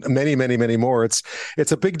Krauss, and many, many, many more. It's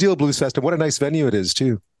a big deal, Blues Fest, and what a nice venue it is,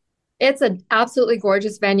 too. It's an absolutely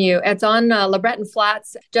gorgeous venue. It's on LeBreton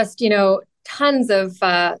Flats, just, tons of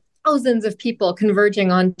thousands of people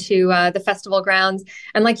converging onto the festival grounds.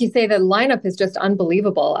 And like you say, the lineup is just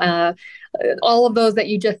unbelievable. All of those that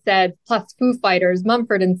you just said, plus Foo Fighters,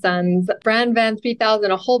 Mumford and Sons, Brand Van 3000,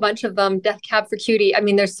 a whole bunch of them, Death Cab for Cutie. I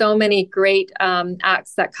mean, there's so many great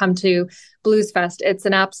acts that come to Blues Fest. It's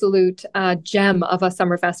an absolute gem of a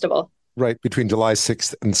summer festival. Right, between July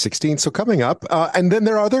 6th and 16th. So coming up, and then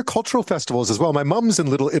there are other cultural festivals as well. My mom's in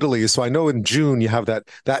Little Italy, so I know in June you have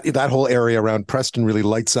that whole area around Preston really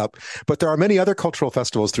lights up. But there are many other cultural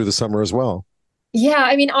festivals through the summer as well. Yeah,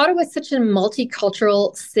 I mean, Ottawa is such a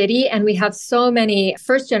multicultural city, and we have so many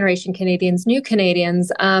first-generation Canadians, new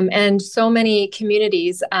Canadians, and so many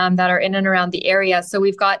communities that are in and around the area. So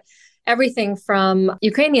we've got everything from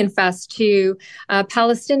Ukrainian Fest to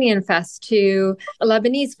Palestinian Fest to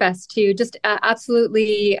Lebanese Fest to just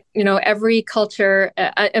absolutely, every culture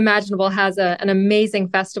imaginable has an amazing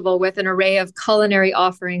festival with an array of culinary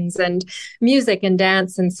offerings and music and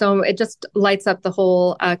dance. And so it just lights up the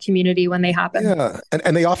whole community when they happen. Yeah,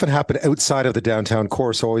 and they often happen outside of the downtown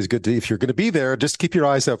core. So always good to, if you're going to be there, just keep your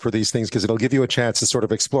eyes out for these things because it'll give you a chance to sort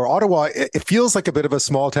of explore. Ottawa, it feels like a bit of a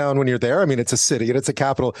small town when you're there. I mean, it's a city and it's a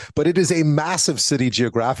capital, but it is a massive city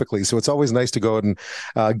geographically. So it's always nice to go and,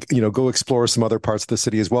 go explore some other parts of the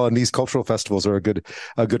city as well. And these cultural festivals are a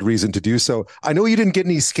good reason to do so. I know you didn't get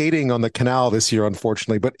any skating on the canal this year,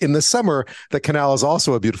 unfortunately, but in the summer, the canal is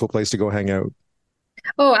also a beautiful place to go hang out.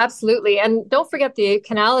 Oh, absolutely. And don't forget the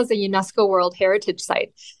canal is a UNESCO World Heritage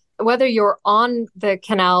Site. Whether you're on the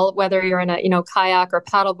canal, whether you're in a kayak or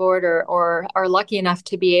paddleboard or are lucky enough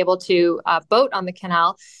to be able to boat on the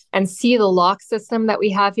canal and see the lock system that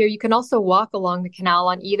we have here, you can also walk along the canal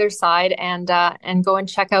on either side and go and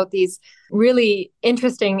check out these really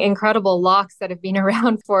interesting, incredible locks that have been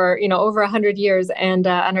around for over 100 years and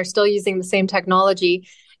are still using the same technology.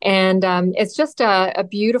 And it's just a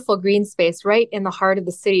beautiful green space right in the heart of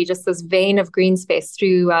the city, just this vein of green space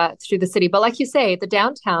through the city. But like you say, the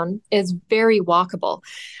downtown is very walkable.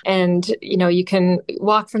 And, you can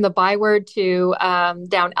walk from the Byward to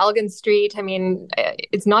down Elgin Street. I mean,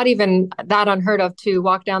 it's not even that unheard of to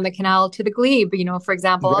walk down the canal to the Glebe, for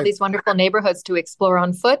example, all these wonderful neighborhoods to explore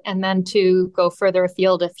on foot and then to go further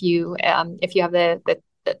afield if you have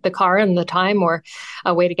the car and the time or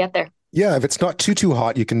a way to get there. Yeah, if it's not too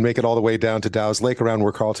hot, you can make it all the way down to Dow's Lake around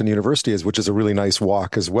where Carleton University is, which is a really nice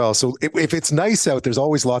walk as well. So if it's nice out, there's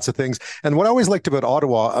always lots of things. And what I always liked about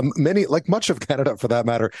Ottawa, much of Canada for that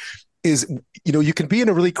matter, is, you can be in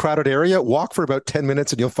a really crowded area, walk for about 10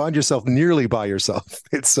 minutes and you'll find yourself nearly by yourself.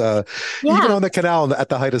 It's even on the canal at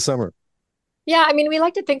the height of summer. Yeah, I mean, we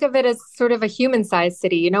like to think of it as sort of a human-sized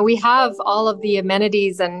city. We have all of the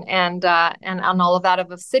amenities and all of that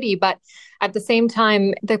of a city, but at the same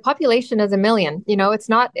time, the population is 1 million. It's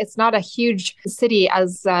not a huge city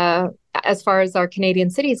as far as our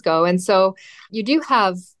Canadian cities go, and so you do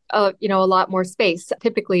have a lot more space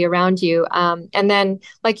typically around you. And then,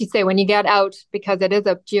 like you say, when you get out, because it is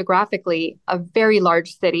geographically a very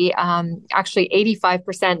large city, actually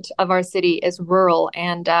 85% of our city is rural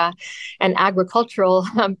and agricultural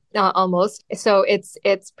almost. So it's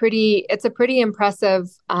a pretty impressive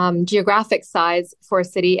geographic size for a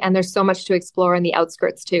city, and there's so much to explore in the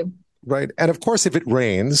outskirts too. Right. And of course, if it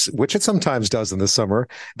rains, which it sometimes does in the summer,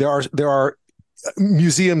 there are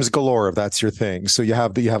museums galore, if that's your thing. So you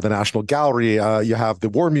have the National Gallery, you have the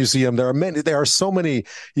War Museum. There are so many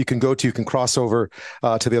you can go to. You can cross over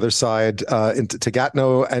to the other side to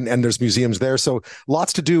Gatineau, and there's museums there. So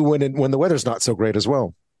lots to do when the weather's not so great as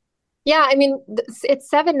well. Yeah, I mean, it's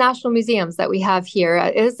 7 national museums that we have here.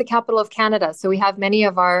 It is the capital of Canada, so we have many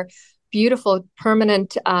of our beautiful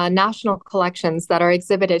permanent national collections that are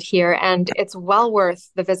exhibited here, and it's well worth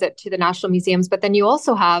the visit to the national museums. But then you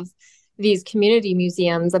also have these community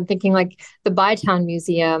museums. I'm thinking like the Bytown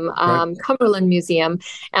Museum, right. Cumberland Museum,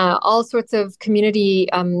 all sorts of community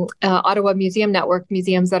Ottawa Museum Network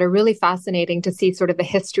museums that are really fascinating to see sort of the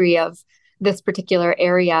history of this particular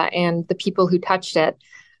area and the people who touched it.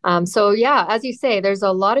 So yeah, as you say, there's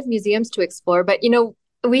a lot of museums to explore, but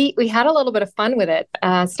we had a little bit of fun with it.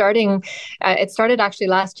 It started actually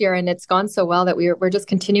last year, and it's gone so well that we're just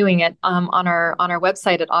continuing it on our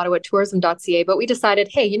website at ottawatourism.ca. But we decided,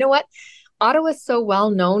 hey, you know what? Ottawa is so well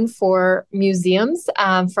known for museums,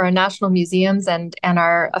 for our national museums and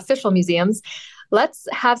our official museums. Let's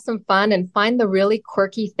have some fun and find the really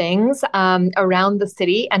quirky things around the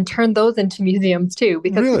city and turn those into museums too,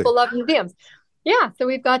 because people love museums. Yeah, so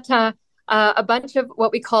we've got a bunch of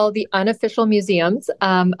what we call the unofficial museums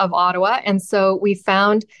of Ottawa. And so we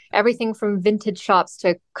found everything from vintage shops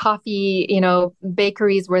to coffee,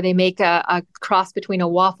 bakeries where they make a cross between a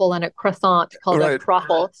waffle and a croissant called a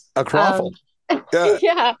croffle. A croffle. Yeah.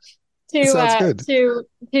 Yeah.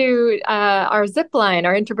 To our zip line,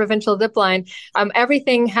 our interprovincial zip line.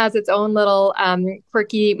 Everything has its own little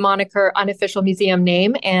quirky moniker, unofficial museum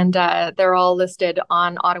name, and they're all listed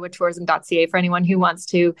on ottawatourism.ca for anyone who wants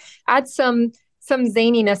to add some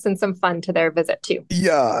zaniness and some fun to their visit too.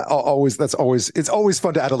 Yeah, it's always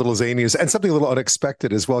fun to add a little zaniness and something a little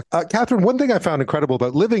unexpected as well. Catherine, one thing I found incredible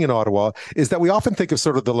about living in Ottawa is that we often think of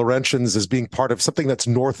sort of the Laurentians as being part of something that's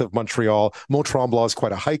north of Montreal. Mont Tremblant is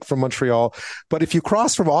quite a hike from Montreal, but if you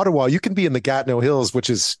cross from Ottawa, you can be in the Gatineau Hills, which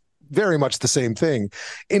is very much the same thing,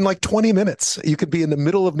 in like 20 minutes. You could be in the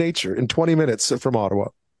middle of nature in 20 minutes from Ottawa.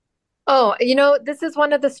 Oh, this is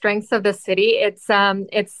one of the strengths of the city. It's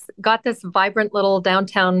got this vibrant little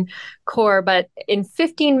downtown core, but in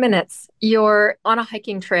 15 minutes, you're on a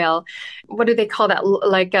hiking trail. What do they call that?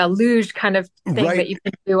 Like a luge kind of thing that you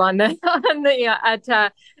can do at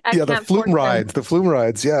the flume rides. The flume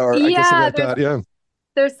rides, yeah. Or I guess something like that, yeah.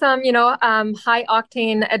 There's some, high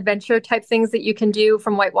octane adventure type things that you can do,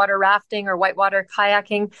 from whitewater rafting or whitewater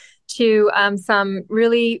kayaking to some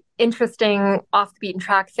really interesting off the beaten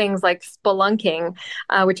track things like spelunking,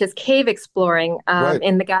 which is cave exploring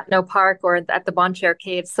in the Gatineau Park or at the Bon Cher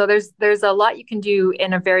Caves. So there's a lot you can do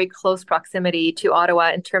in a very close proximity to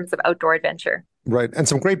Ottawa in terms of outdoor adventure. Right. And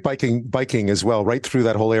some great biking as well, right through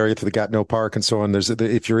that whole area to the Gatineau Park and so on.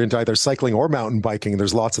 If you're into either cycling or mountain biking,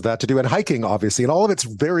 there's lots of that to do, and hiking, obviously, and all of it's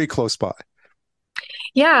very close by.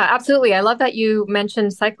 Yeah, absolutely. I love that you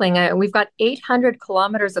mentioned cycling. We've got 800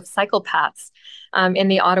 kilometers of cycle paths in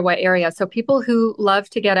the Ottawa area. So people who love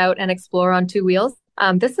to get out and explore on 2 wheels,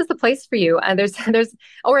 this is the place for you. And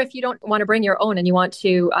or if you don't want to bring your own and you want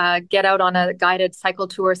to get out on a guided cycle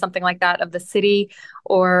tour or something like that of the city,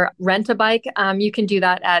 or rent a bike, you can do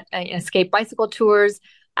that at Escape Bicycle Tours,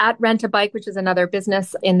 at Rent a Bike, which is another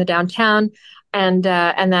business in the downtown, and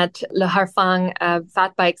at Le Harfang,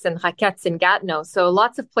 Fat Bikes and Raquettes in Gatineau. So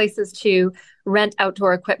lots of places to rent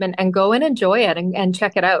outdoor equipment and go and enjoy it and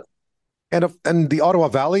check it out. And the Ottawa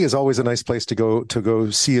Valley is always a nice place to go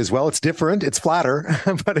see as well. It's different, it's flatter,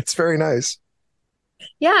 but it's very nice.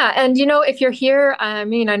 Yeah, and if you're here, I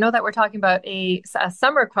know that we're talking about a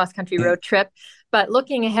summer cross-country road trip, but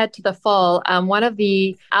looking ahead to the fall, one of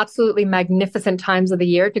the absolutely magnificent times of the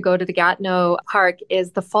year to go to the Gatineau Park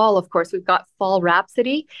is the fall. Of course, we've got Fall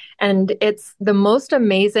Rhapsody, and it's the most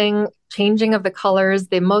amazing changing of the colors.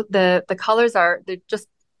 The colors they're just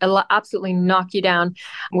absolutely knock you down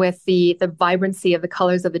with the vibrancy of the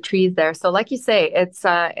colors of the trees there. So, like you say, it's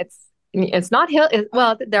not hill.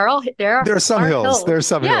 Well, there are some hills. There are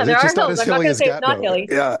some hills. There it's are hills. I'm not going to say it's not hilly.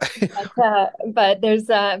 Yeah. but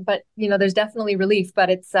there's definitely relief. But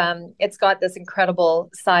it's got this incredible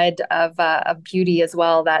side of beauty as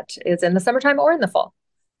well that is in the summertime or in the fall.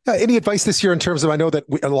 Any advice this year in terms of, I know that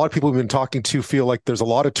a lot of people we've been talking to feel like there's a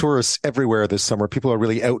lot of tourists everywhere this summer. People are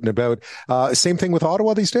really out and about. Same thing with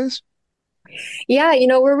Ottawa these days? Yeah,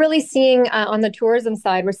 we're really seeing on the tourism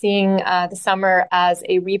side, we're seeing the summer as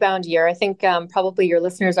a rebound year. I think probably your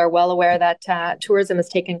listeners are well aware that tourism has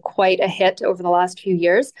taken quite a hit over the last few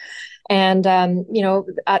years. And,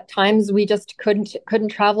 at times we just couldn't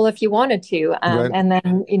travel if you wanted to. Right. And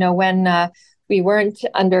then, when we weren't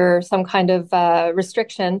under some kind of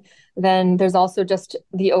restriction, then there's also just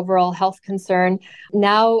the overall health concern.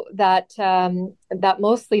 Now that that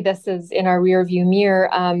mostly this is in our rearview mirror,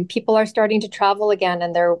 people are starting to travel again,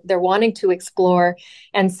 and they're wanting to explore.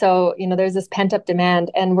 And so, there's this pent up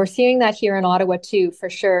demand, and we're seeing that here in Ottawa too, for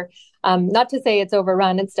sure. Not to say it's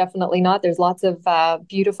overrun, it's definitely not. There's lots of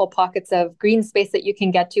beautiful pockets of green space that you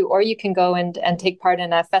can get to, or you can go and take part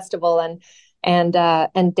in a festival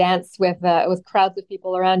and dance with crowds of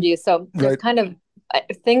people around you. So there's kind of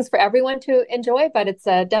things for everyone to enjoy, but it's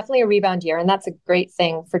definitely a rebound year, and that's a great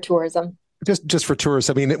thing for tourism. Just for tourists,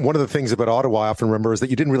 I mean, one of the things about Ottawa I often remember is that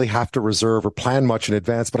you didn't really have to reserve or plan much in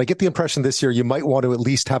advance, but I get the impression this year you might want to at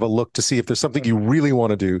least have a look to see if there's something you really want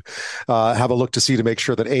to do. Have a look to see to make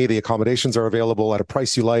sure that the accommodations are available at a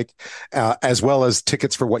price you like, as well as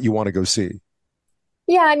tickets for what you want to go see.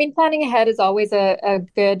 Yeah, I mean, planning ahead is always a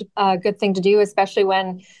good thing to do, especially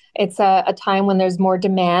when it's a time when there's more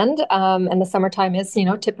demand, and the summertime is,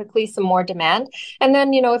 typically some more demand. And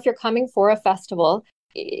then, if you're coming for a festival,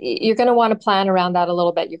 you're going to want to plan around that a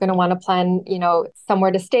little bit. You're going to want to plan,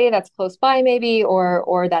 somewhere to stay that's close by maybe,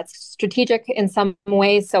 or that's strategic in some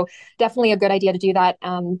ways. So definitely a good idea to do that.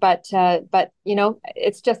 But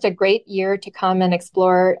it's just a great year to come and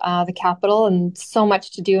explore the capital, and so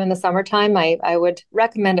much to do in the summertime. I would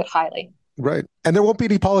recommend it highly. Right. And there won't be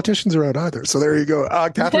any politicians around either. So there you go.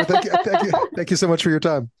 Catherine, thank you so much for your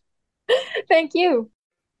time. Thank you.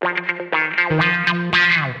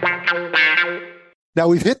 Now,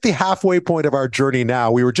 we've hit the halfway point of our journey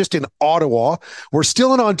now. We were just in Ottawa. We're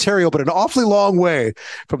still in Ontario, but an awfully long way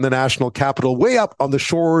from the national capital, way up on the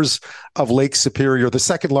shores of Lake Superior, the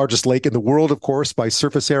second largest lake in the world, of course, by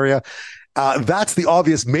surface area. That's the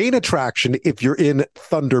obvious main attraction if you're in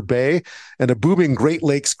Thunder Bay, and a booming Great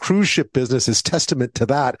Lakes cruise ship business is testament to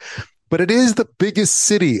that. But it is the biggest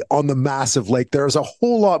city on the massive lake. There's a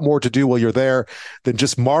whole lot more to do while you're there than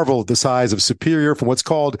just marvel at the size of Superior, from what's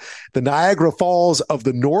called the Niagara Falls of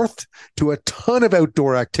the North to a ton of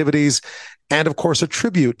outdoor activities. And of course, a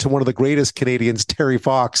tribute to one of the greatest Canadians, Terry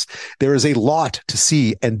Fox. There is a lot to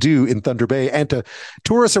see and do in Thunder Bay. And to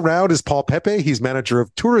tour us around is Paul Pepe. He's manager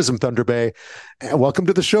of Tourism Thunder Bay. And welcome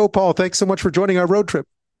to the show, Paul. Thanks so much for joining our road trip.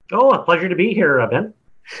 Oh, a pleasure to be here, Ben.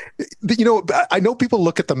 I know people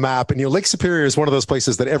look at the map, and Lake Superior is one of those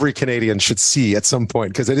places that every Canadian should see at some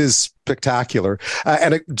point because it is spectacular.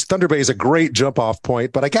 Thunder Bay is a great jump-off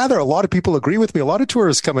point. But I gather a lot of people agree with me. A lot of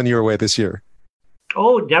tourists coming your way this year.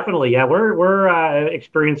 Oh, definitely. Yeah, we're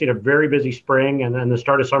experiencing a very busy spring, and the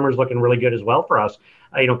start of summer is looking really good as well for us.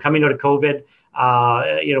 Coming out of COVID,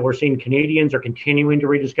 we're seeing Canadians are continuing to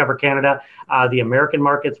rediscover Canada. The American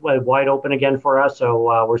market's wide open again for us.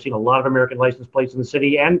 So we're seeing a lot of American license plates in the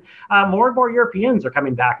city, and more and more Europeans are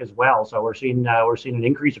coming back as well. So we're seeing an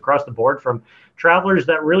increase across the board from travelers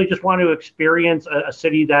that really just want to experience a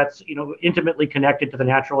city that's, intimately connected to the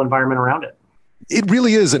natural environment around it. It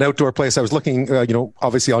really is an outdoor place. I was looking,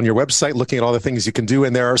 obviously on your website, looking at all the things you can do.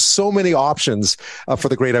 And there are so many options for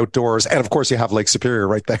the great outdoors. And of course, you have Lake Superior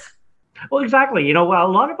right there. Well, exactly. A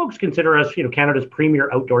lot of folks consider us, Canada's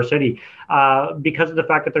premier outdoor city because of the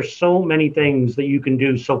fact that there's so many things that you can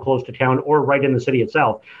do so close to town or right in the city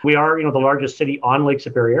itself. We are, the largest city on Lake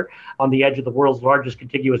Superior, on the edge of the world's largest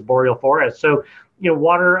contiguous boreal forest. So,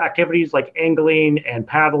 water activities like angling and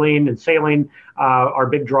paddling and sailing are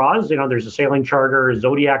big draws. There's a sailing charter,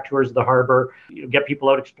 Zodiac tours of the harbor, get people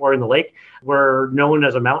out exploring the lake. We're known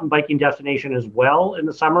as a mountain biking destination as well in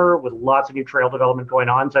the summer, with lots of new trail development going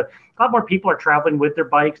on. So a lot more people are traveling with their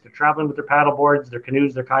bikes, they're traveling with their paddle boards, their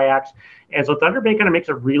canoes, their kayaks. And so Thunder Bay kind of makes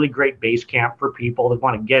a really great base camp for people that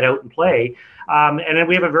want to get out and play. And then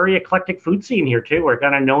we have a very eclectic food scene here too. We're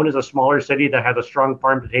kind of known as a smaller city that has a strong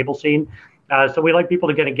farm to table scene. So we like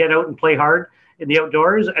people to get out and play hard in the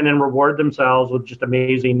outdoors, and then reward themselves with just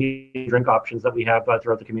amazing drink options that we have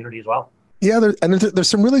throughout the community as well. Yeah, there's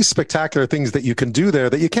some really spectacular things that you can do there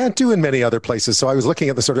that you can't do in many other places. So I was looking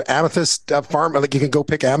at the sort of amethyst farm. Like you can go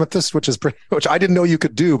pick amethyst, which I didn't know you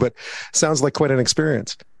could do, but sounds like quite an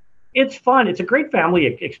experience. It's fun. It's a great family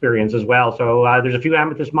experience as well. So there's a few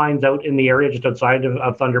amethyst mines out in the area just outside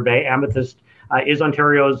of Thunder Bay. Amethyst is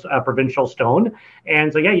Ontario's provincial stone.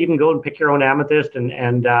 And so, yeah, you can go and pick your own amethyst,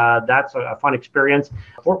 and that's a fun experience.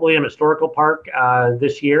 Fort William Historical Park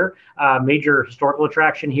this year, major historical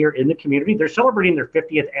attraction here in the community. They're celebrating their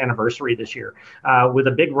 50th anniversary this year with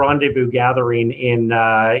a big rendezvous gathering in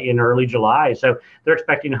early July. So they're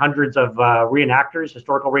expecting hundreds of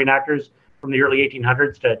historical reenactors from the early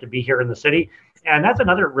 1800s to be here in the city. And that's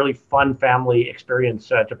another really fun family experience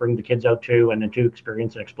to bring the kids out to and to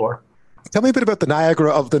experience and explore. Tell me a bit about the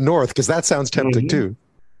Niagara of the North, because that sounds tempting too.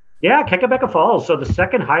 Yeah, Kekabeka Falls. So the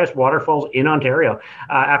second highest waterfalls in Ontario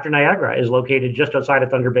after Niagara is located just outside of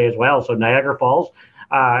Thunder Bay as well. So Niagara Falls,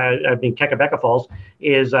 Kekabeka Falls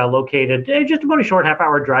is located just about a short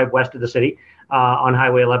half-hour drive west of the city on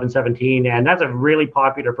Highway 1117. And that's a really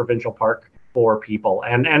popular provincial park for people.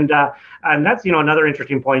 And that's, another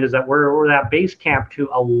interesting point is that we're that base camp to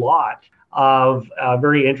a lot of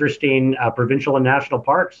very interesting provincial and national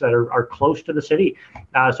parks that are close to the city.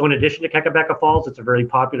 So in addition to Kekabeka Falls, it's a very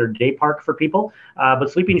popular day park for people.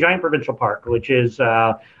 But Sleeping Giant Provincial Park, which is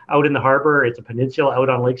out in the harbor, it's a peninsula out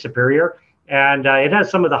on Lake Superior. And it has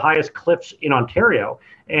some of the highest cliffs in Ontario.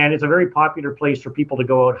 And it's a very popular place for people to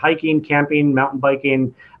go out hiking, camping, mountain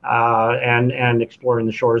biking, and exploring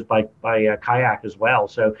the shores by kayak as well.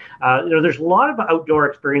 So, there's a lot of outdoor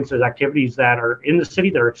experiences, activities that are in the city,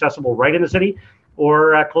 that are accessible right in the city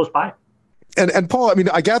or close by. And Paul,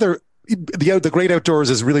 I gather the great outdoors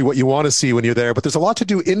is really what you want to see when you're there, but there's a lot to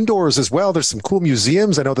do indoors as well. There's some cool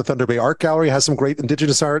museums. I know the Thunder Bay Art Gallery has some great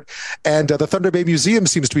Indigenous art, and the Thunder Bay Museum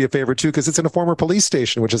seems to be a favorite too, because it's in a former police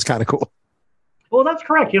station, which is kind of cool. Well, that's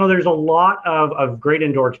correct. There's a lot of great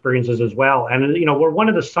indoor experiences as well. And, we're one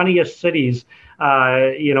of the sunniest cities,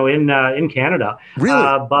 in Canada.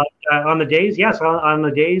 Really? But on the days, on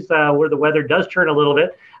the days where the weather does turn a little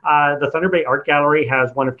bit, the Thunder Bay Art Gallery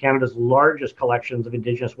has one of Canada's largest collections of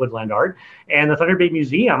Indigenous woodland art. And the Thunder Bay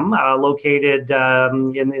Museum, located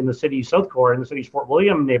in the city's South Core, in the city's Fort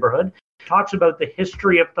William neighborhood, talks about the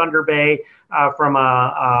history of Thunder Bay from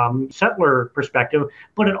a settler perspective,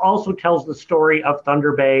 but it also tells the story of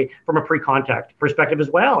Thunder Bay from a pre-contact perspective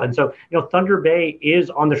as well. And so, Thunder Bay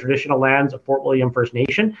is on the traditional lands of Fort William First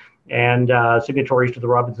Nation and signatories to the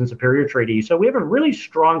Robinson Superior Treaty. So we have a really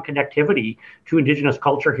strong connectivity to Indigenous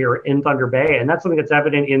culture here in Thunder Bay, and that's something that's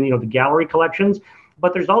evident in the gallery collections.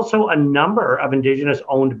 But there's also a number of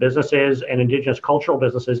Indigenous-owned businesses and Indigenous cultural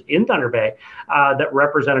businesses in Thunder Bay that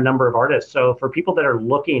represent a number of artists. So for people that are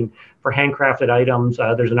looking for handcrafted items,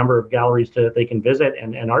 there's a number of galleries they can visit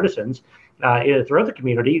and artisans throughout the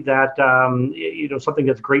community that, something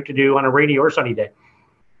that's great to do on a rainy or sunny day.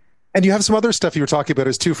 And you have some other stuff you were talking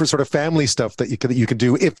about too for sort of family stuff that you can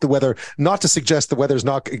do if the weather, not to suggest the weather's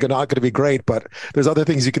not going to be great, but there's other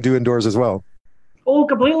things you can do indoors as well. Oh,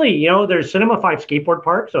 completely. There's Cinema 5 Skateboard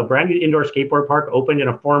Park. So brand new indoor skateboard park opened in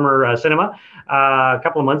a former cinema a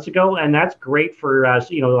couple of months ago. And that's great for,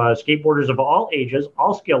 skateboarders of all ages,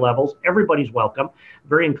 all skill levels. Everybody's welcome.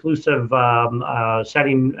 Very inclusive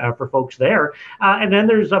setting for folks there. And then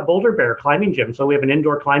there's a Boulder Bear climbing gym. So we have an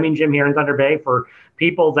indoor climbing gym here in Thunder Bay for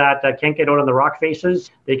people that can't get out on the rock faces.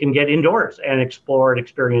 They can get indoors and explore and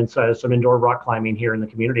experience some indoor rock climbing here in the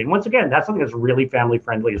community. And once again, that's something that's really family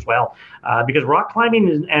friendly as well, because rock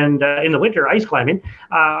climbing and in the winter, ice climbing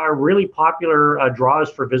are really popular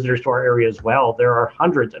draws for visitors to our area as well. There are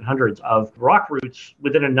hundreds and hundreds of rock routes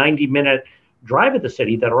within a 90-minute drive of the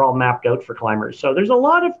city that are all mapped out for climbers. So there's a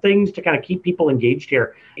lot of things to kind of keep people engaged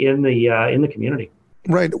here in the community.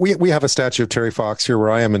 Right. We have a statue of Terry Fox here where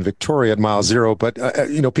I am in Victoria at Mile Zero, but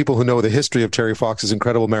people who know the history of Terry Fox's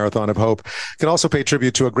incredible Marathon of Hope can also pay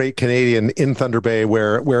tribute to a great Canadian in Thunder Bay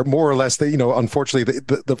where more or less, unfortunately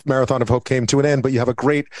the Marathon of Hope came to an end, but you have a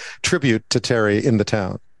great tribute to Terry in the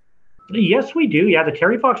town. Yes, we do. Yeah, the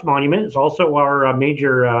Terry Fox Monument is also our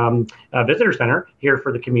major visitor center here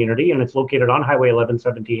for the community, and it's located on Highway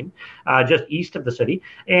 1117, just east of the city.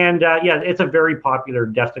 And it's a very popular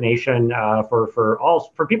destination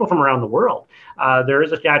for people from around the world. There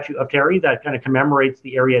is a statue of Terry that kind of commemorates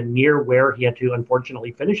the area near where he had to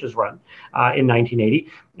unfortunately finish his run in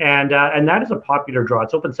 1980. And that is a popular draw.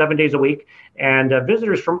 It's open 7 days a week, and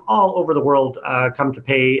visitors from all over the world come to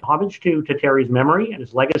pay homage to Terry's memory and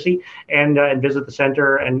his legacy, and visit the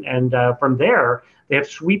center. And from there, they have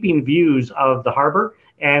sweeping views of the harbor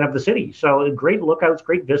and of the city. So great lookouts,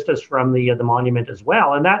 great vistas from the monument as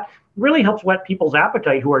well. And that really helps whet people's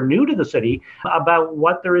appetite who are new to the city about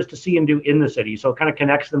what there is to see and do in the city. So it kind of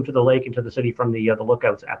connects them to the lake and to the city from the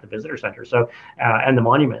lookouts at the visitor center. So and the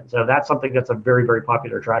monument. So that's something that's a very, very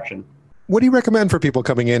popular attraction. What do you recommend for people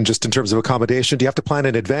coming in just in terms of accommodation? Do you have to plan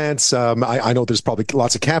in advance? I know there's probably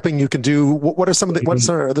lots of camping you can do. What are some of the what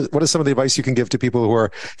is some of the advice you can give to people who are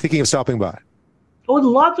thinking of stopping by? Oh,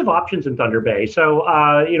 lots of options in Thunder Bay. So,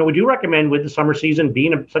 we do recommend with the summer season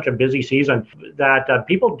being such a busy season that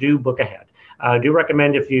people do book ahead. Do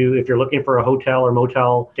recommend if you're looking for a hotel or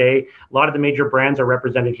motel stay. A lot of the major brands are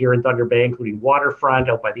represented here in Thunder Bay, including Waterfront,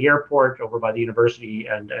 out by the airport, over by the university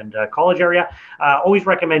and college area. Always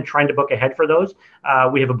recommend trying to book ahead for those.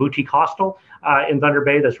 We have a boutique hostel in Thunder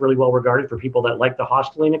Bay that's really well regarded for people that like the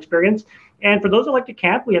hosteling experience. And for those that like to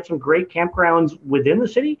camp, we have some great campgrounds within the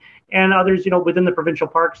city and others, within the provincial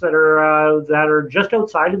parks that are just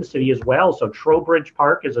outside of the city as well. So Trowbridge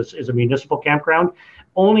Park is a municipal campground.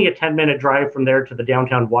 Only a 10-minute drive from there to the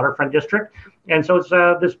downtown waterfront district. And so it's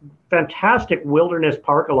this fantastic wilderness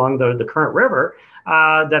park along the Current River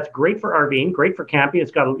that's great for RVing, great for camping.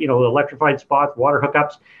 It's got, electrified spots, water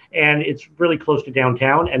hookups, and it's really close to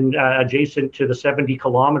downtown and adjacent to the 70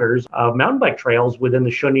 kilometers of mountain bike trails within the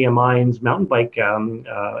Shunia Mines mountain bike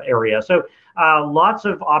area. So lots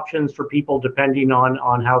of options for people depending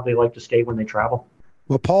on how they like to stay when they travel.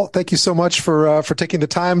 Well, Paul, thank you so much for taking the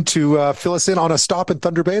time to fill us in on a stop in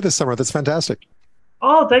Thunder Bay this summer. That's fantastic.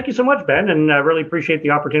 Oh, thank you so much, Ben, and I really appreciate the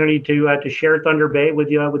opportunity to share Thunder Bay with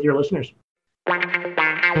your listeners.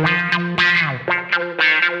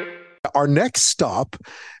 Our next stop,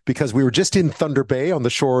 because we were just in Thunder Bay on the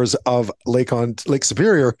shores of Lake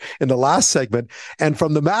Superior in the last segment, and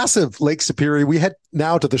from the massive Lake Superior, we head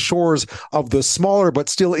now to the shores of the smaller but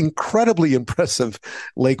still incredibly impressive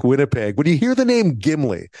Lake Winnipeg. When you hear the name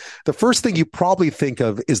Gimli, the first thing you probably think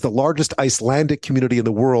of is the largest Icelandic community in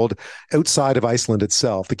the world outside of Iceland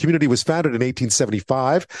itself. The community was founded in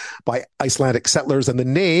 1875 by Icelandic settlers, and the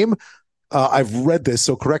name, I've read this,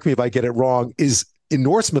 so correct me if I get it wrong, is in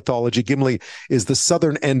Norse mythology, Gimli is the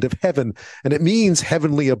southern end of heaven, and it means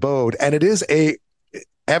heavenly abode, and it is a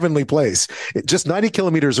heavenly place. Just 90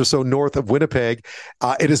 kilometers or so north of Winnipeg.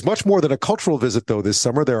 It is much more than a cultural visit, though, this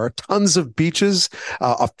summer. There are tons of beaches,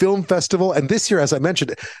 a film festival, and this year, as I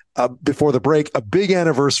mentioned before the break, a big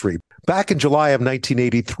anniversary. Back in July of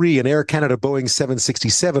 1983, an Air Canada Boeing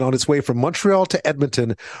 767 on its way from Montreal to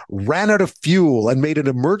Edmonton ran out of fuel and made an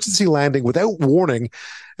emergency landing without warning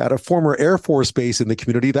at a former Air Force base in the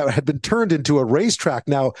community that had been turned into a racetrack.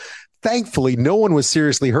 Now, thankfully, no one was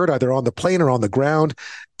seriously hurt, either on the plane or on the ground,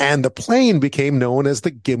 and the plane became known as the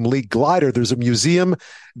Gimli Glider. There's a museum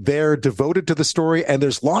there devoted to the story, and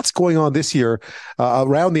there's lots going on this year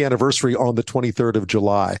around the anniversary on the 23rd of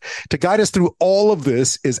July. To guide us through all of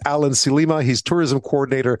this is Allan Sulyma. He's tourism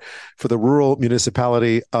coordinator for the rural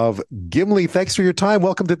municipality of Gimli. Thanks for your time.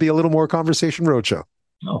 Welcome to the A Little More Conversation Roadshow.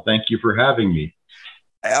 Oh, thank you for having me.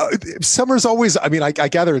 Summer's always, I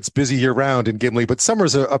gather it's busy year round in Gimli, but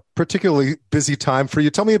summer's a particularly busy time for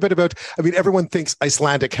you. Tell me a bit about, everyone thinks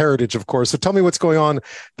Icelandic heritage, of course. So tell me what's going on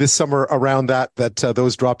this summer around that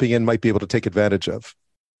those dropping in might be able to take advantage of.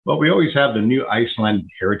 Well, we always have the new Icelandic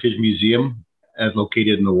Heritage Museum as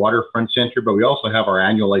located in the Waterfront Center, but we also have our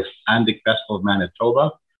annual Icelandic Festival of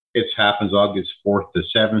Manitoba. It happens August 4th to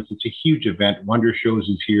 7th. It's a huge event. Wonder Shows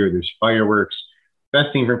is here. There's fireworks.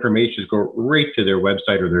 Best thing for information is go right to their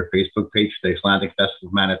website or their Facebook page, the Icelandic Festival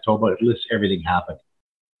of Manitoba. It lists everything happening.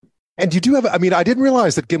 And you do have, I didn't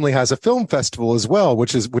realize that Gimli has a film festival as well,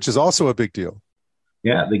 which is also a big deal.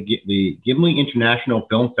 Yeah, the Gimli International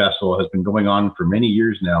Film Festival has been going on for many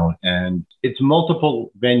years now, and it's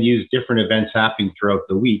multiple venues, different events happening throughout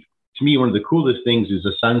the week. To me, one of the coolest things is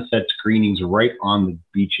the sunset screenings right on the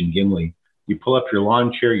beach in Gimli. You pull up your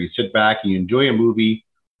lawn chair, you sit back, and you enjoy a movie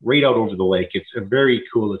right out over the lake. It's a very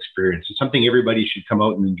cool experience. It's something everybody should come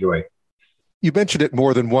out and enjoy. You mentioned it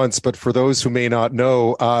more than once, but for those who may not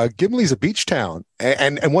know, Gimli's a beach town.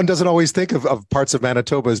 And one doesn't always think of parts of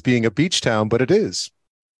Manitoba as being a beach town, but it is.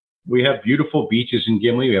 We have beautiful beaches in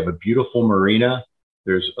Gimli. We have a beautiful marina.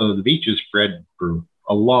 There's the beach is spread for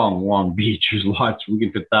a long, long beach. There's lots. We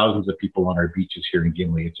can fit thousands of people on our beaches here in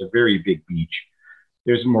Gimli. It's a very big beach.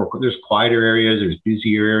 There's quieter areas, there's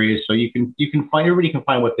busier areas. So everybody can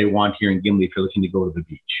find what they want here in Gimli if you're looking to go to the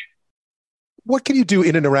beach. What can you do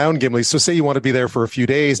in and around Gimli? So say you want to be there for a few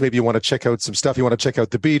days, maybe you want to check out some stuff, you want to check out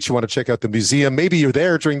the beach, you want to check out the museum, maybe you're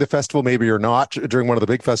there during the festival, maybe you're not during one of the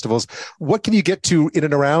big festivals. What can you get to in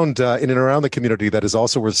and around the community that is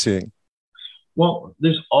also worth seeing? Well,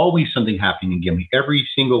 there's always something happening in Gimli. Every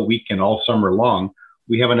single weekend, all summer long,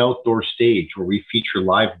 we have an outdoor stage where we feature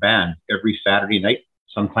live band every Saturday night,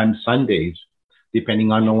 sometimes Sundays,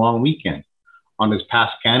 depending on the long weekend. On this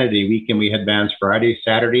past Canada Day weekend, we had bands Friday,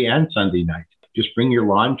 Saturday, and Sunday night. Just bring your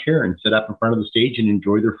lawn chair and sit up in front of the stage and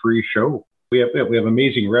enjoy their free show. We have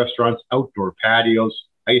amazing restaurants, outdoor patios,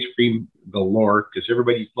 ice cream galore, because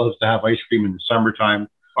everybody loves to have ice cream in the summertime.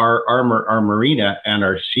 Our marina and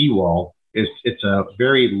our seawall it's a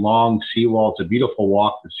very long seawall. It's a beautiful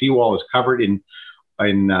walk. The seawall is covered in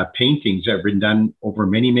paintings that have been done over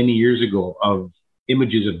many, many years ago of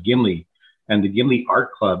images of Gimli. And the Gimli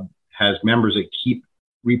Art Club has members that keep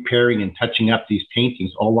repairing and touching up these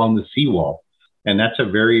paintings all along the seawall. And that's a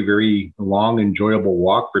very, very long, enjoyable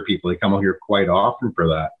walk for people. They come out here quite often for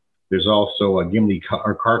that. There's also a Gimli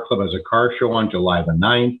Car Club has a car show on July the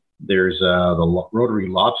 9th. There's the Rotary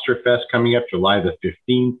Lobster Fest coming up July the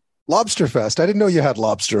 15th. Lobster Fest. I didn't know you had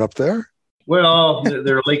lobster up there. Well,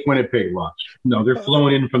 they're Lake Winnipeg lobster. No, they're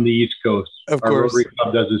flown in from the East Coast. Of Our course. Rotary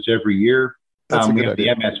Club does this every year. We have idea.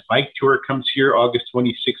 the MS Bike Tour comes here August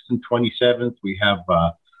 26th and 27th. We have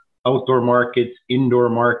outdoor markets, indoor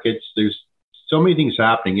markets. There's so many things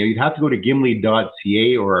happening. You'd have to go to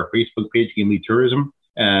gimli.ca or our Facebook page, Gimli Tourism,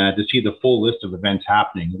 to see the full list of events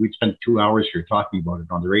happening. We'd spent 2 hours here talking about it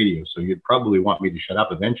on the radio, so you'd probably want me to shut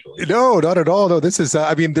up eventually. No, not at all. No, this is.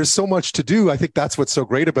 There's so much to do. I think that's what's so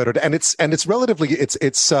great about it, and it's relatively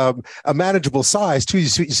it's a manageable size too,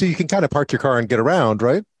 so you can kind of park your car and get around,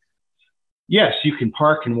 right? Yes, you can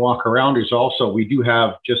park and walk around. We do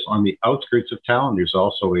have just on the outskirts of town. There's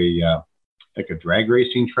also a drag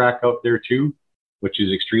racing track out there too, which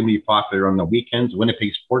is extremely popular on the weekends.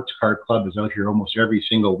 Winnipeg Sports Car Club is out here almost every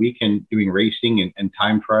single weekend doing racing and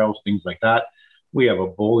time trials, things like that. We have a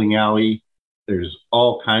bowling alley. There's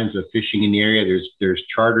all kinds of fishing in the area. There's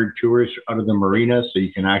chartered tours out of the marina, so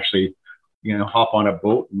you can actually, hop on a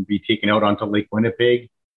boat and be taken out onto Lake Winnipeg.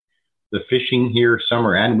 The fishing here,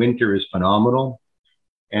 summer and winter, is phenomenal.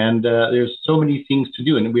 And there's so many things to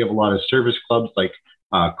do. And we have a lot of service clubs like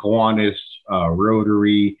Kiwanis,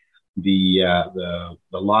 Rotary, the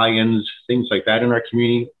Lions, things like that in our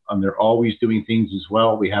community. They're always doing things as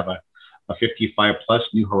well. We have a 55 plus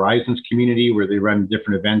New Horizons community where they run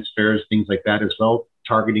different events, fairs, things like that as well,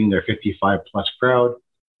 targeting their 55 plus crowd.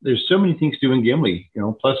 There's so many things to do in Gimli,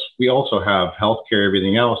 plus we also have healthcare,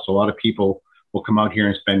 everything else. A lot of people will come out here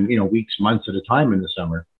and spend, weeks, months at a time in the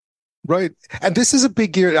summer. Right. And this is a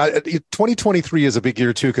big year. 2023 is a big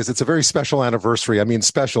year too, because it's a very special anniversary. I mean,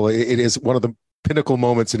 special. It is one of the pinnacle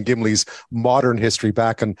moments in Gimli's modern history.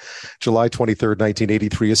 Back on July 23rd,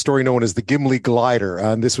 1983, a story known as the Gimli Glider.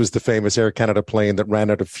 And this was the famous Air Canada plane that ran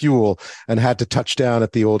out of fuel and had to touch down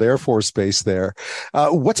at the old Air Force Base there.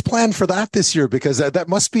 What's planned for that this year? Because that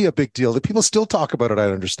must be a big deal. That people still talk about it, I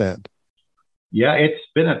understand. Yeah,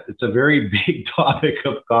 it's a very big topic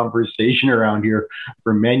of conversation around here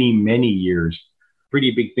for many, many years.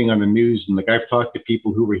 Pretty big thing on the news. And I've talked to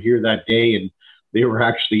people who were here that day, and they were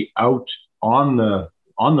actually out on the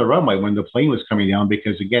runway when the plane was coming down,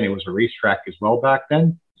 because again, it was a racetrack as well back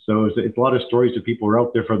then. So it's a lot of stories that people were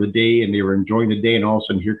out there for the day and they were enjoying the day, and all of a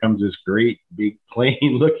sudden here comes this great big plane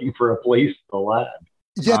looking for a place to land.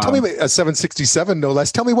 Yeah, tell me, a 767 no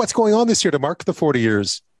less. Tell me what's going on this year to mark the 40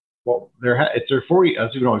 years. Well, it's their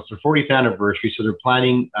 40th anniversary, so they're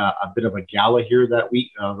planning a bit of a gala here that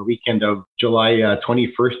week, the weekend of July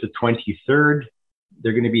 21st to 23rd.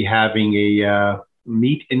 They're going to be having a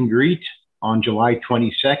meet and greet on July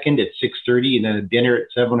 22nd at 6:30, and then a dinner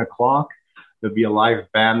at 7 o'clock. There'll be a live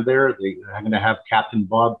band there. They're going to have Captain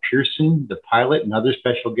Bob Pearson, the pilot, and other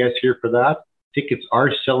special guests here for that. Tickets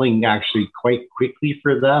are selling actually quite quickly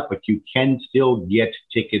for that, but you can still get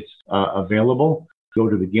tickets available. Go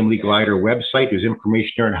to the Gimli Glider website. There's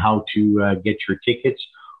information there on how to get your tickets.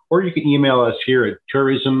 Or you can email us here at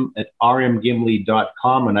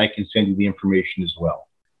tourism@rmgimli.com, and I can send you the information as well.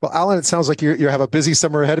 Well, Allan, it sounds like you have a busy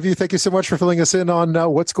summer ahead of you. Thank you so much for filling us in on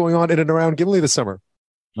what's going on in and around Gimli this summer.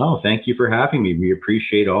 Oh, thank you for having me. We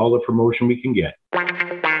appreciate all the promotion we can get.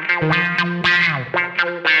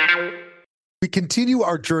 We continue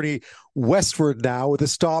our journey westward now with a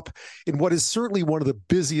stop in what is certainly one of the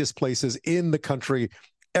busiest places in the country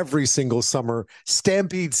every single summer,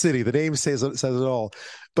 Stampede City. The name says it all.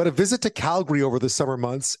 But a visit to Calgary over the summer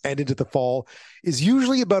months and into the fall is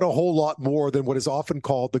usually about a whole lot more than what is often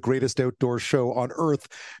called the greatest outdoor show on earth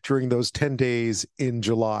during those 10 days in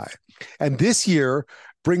July. And this year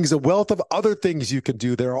brings a wealth of other things you can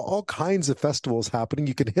do. There are all kinds of festivals happening.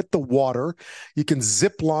 You can hit the water, you can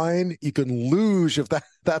zip line, you can luge if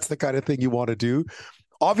that's the kind of thing you want to do.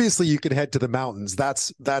 Obviously, you can head to the mountains.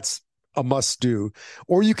 That's a must do.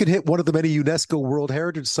 Or you can hit one of the many UNESCO World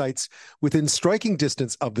Heritage Sites within striking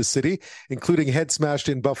distance of the city, including Head Smashed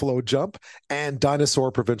In Buffalo Jump and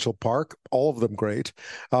Dinosaur Provincial Park, all of them great.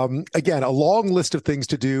 Again, a long list of things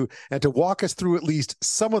to do, and to walk us through at least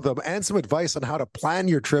some of them and some advice on how to plan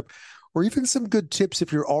your trip, or even some good tips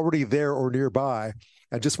if you're already there or nearby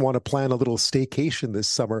and just want to plan a little staycation this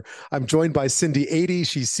summer. I'm joined by CIndy Ady.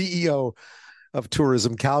 She's CEO of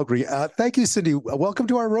Tourism Calgary. Thank you, CIndy. Welcome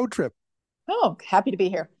to our road trip. Oh, happy to be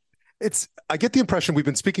here. I get the impression, we've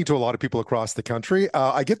been speaking to a lot of people across the country.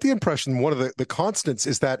 I get the impression one of the constants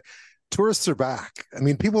is that tourists are back. I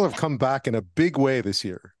mean, people have come back in a big way this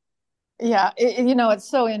year. Yeah, it's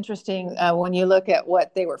so interesting when you look at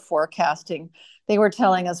what they were forecasting. They were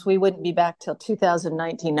telling us we wouldn't be back till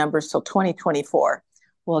 2019 numbers till 2024.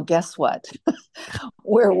 Well, guess what?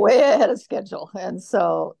 We're way ahead of schedule. And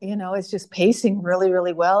so, it's just pacing really,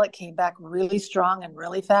 really well. It came back really strong and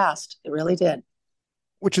really fast. It really did.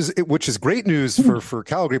 Which is great news for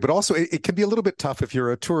Calgary, but also it can be a little bit tough if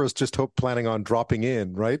you're a tourist just planning on dropping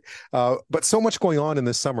in, right? But so much going on in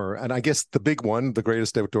this summer, and I guess the big one, the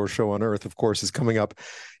greatest outdoor show on earth, of course, is coming up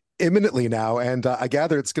imminently now, and I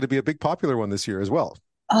gather it's going to be a big popular one this year as well.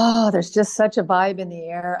 Oh, there's just such a vibe in the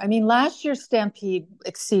air. I mean, last year's Stampede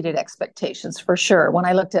exceeded expectations for sure. When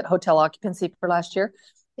I looked at hotel occupancy for last year,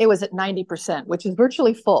 it was at 90%, which is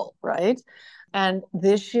virtually full, right? And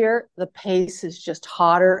this year, the pace is just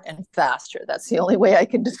hotter and faster. That's the only way I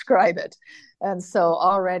can describe it. And so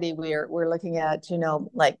already we're looking at,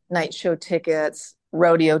 like night show tickets,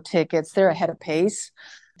 rodeo tickets. They're ahead of pace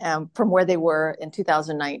from where they were in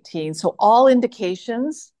 2019. So all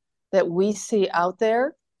indications that we see out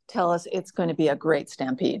there tell us it's going to be a great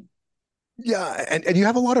Stampede. Yeah, and you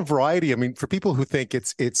have a lot of variety. I mean, for people who think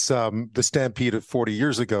it's the Stampede of 40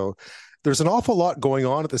 years ago, there's an awful lot going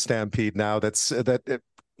on at the Stampede now that it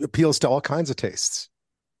appeals to all kinds of tastes.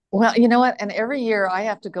 Well, you know what? And every year I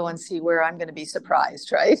have to go and see where I'm going to be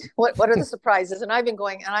surprised, right? What are the surprises? And I've been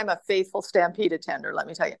going, and I'm a faithful Stampede attender, let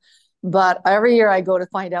me tell you. But every year I go to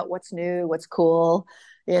find out what's new, what's cool.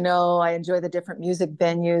 I enjoy the different music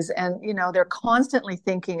venues, and, they're constantly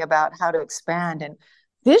thinking about how to expand. And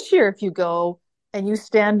this year, if you go and you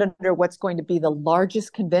stand under what's going to be the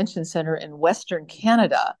largest convention center in Western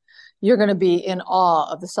Canada, you're going to be in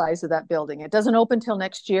awe of the size of that building. It doesn't open till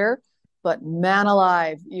next year, but man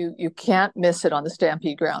alive, you can't miss it on the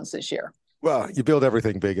Stampede grounds this year. Well, you build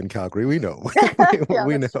everything big in Calgary. We know.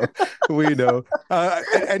 We know.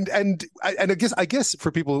 And I guess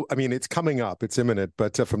for people, I mean, it's coming up, it's imminent,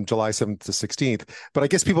 but from July 7th to 16th. But I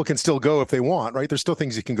guess people can still go if they want, right? There's still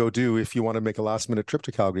things you can go do if you want to make a last minute trip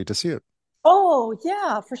to Calgary to see it. Oh,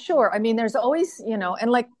 yeah, for sure. I mean, there's always, and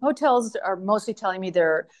like hotels are mostly telling me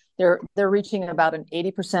they're reaching about an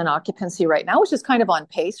 80% occupancy right now, which is kind of on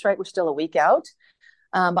pace, right? We're still a week out.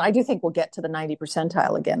 But I do think we'll get to the 90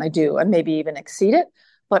 percentile again. I do, and maybe even exceed it.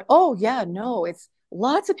 But it's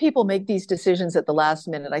lots of people make these decisions at the last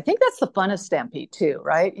minute. I think that's the fun of Stampede too,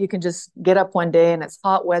 right? You can just get up one day and it's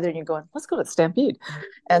hot weather and you're going, let's go to Stampede.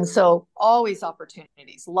 And so always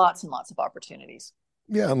opportunities, lots and lots of opportunities.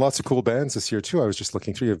 Yeah, and lots of cool bands this year too. I was just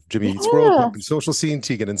looking through. You have Jimmy Eats World, Social Scene,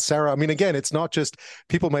 Tegan and Sarah. I mean, again, it's not just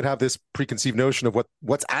people might have this preconceived notion of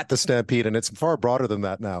what's at the Stampede, and it's far broader than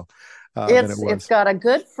that now. It's got a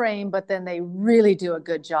good frame, but then they really do a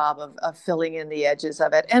good job of filling in the edges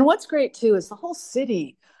of it. And what's great too is the whole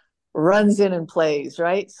city runs in and plays,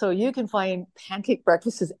 right? So you can find pancake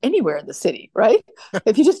breakfasts anywhere in the city, right?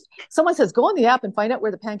 If someone says, go on the app and find out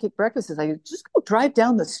where the pancake breakfast is, I just go drive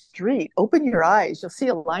down the street, open your eyes, you'll see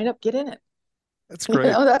a lineup, get in it. That's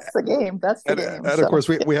great. That's the game. That's the game. And of course,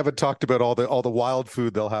 we haven't talked about all the wild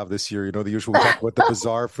food they'll have this year. The usual, we talk about the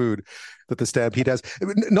bizarre food that the Stampede has.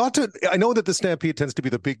 I know that the Stampede tends to be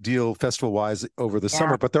the big deal festival-wise over the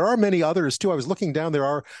summer, but there are many others too. I was looking down.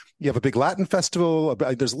 You have a big Latin festival.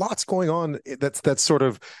 There's lots going on. That's sort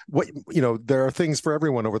of what, there are things for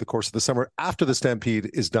everyone over the course of the summer after the Stampede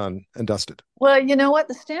is done and dusted. Well, you know what?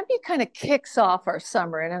 The Stampede kind of kicks off our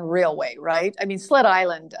summer in a real way, right? I mean, Sled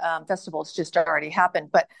Island Festival's just already happened,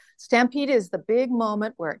 but Stampede is the big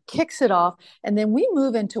moment where it kicks it off. And then we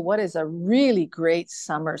move into what is a really great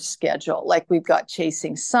summer schedule. Like we've got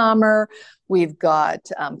Chasing Summer, we've got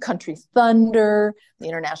Country Thunder, the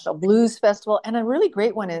International Blues Festival, and a really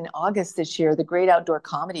great one in August this year, the Great Outdoor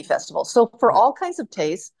Comedy Festival. So for all kinds of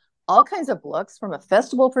tastes, all kinds of looks, from a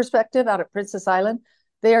festival perspective out at Princess Island,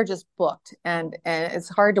 they are just booked. And it's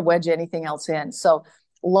hard to wedge anything else in. So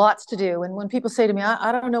lots to do. And when people say to me,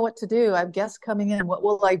 I don't know what to do, I have guests coming in, what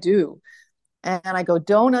will I do? And I go,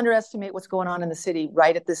 don't underestimate what's going on in the city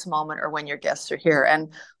right at this moment or when your guests are here.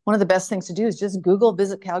 And one of the best things to do is just Google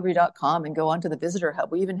visitcalgary.com and go onto the visitor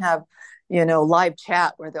hub. We even have, live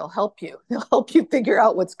chat where they'll help you. They'll help you figure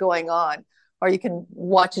out what's going on, or you can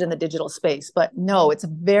watch it in the digital space. But no, it's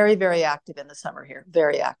very, very active in the summer here.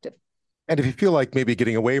 Very active. And if you feel like maybe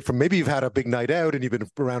getting away from, maybe you've had a big night out and you've been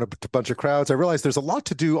around a bunch of crowds, I realize there's a lot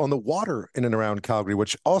to do on the water in and around Calgary,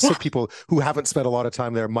 which also people who haven't spent a lot of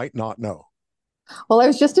time there might not know. Well, I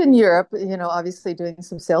was just in Europe, obviously doing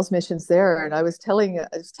some sales missions there, and I was telling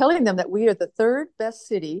them that we are the third best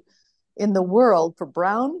city in the world for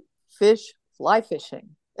brown fish fly fishing.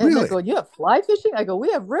 And Really? they're going, "You have fly fishing?" I go,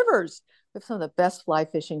 "We have rivers. We have some of the best fly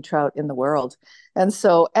fishing trout in the world." And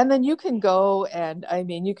then you can go, and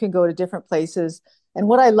you can go to different places. And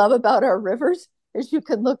what I love about our rivers is you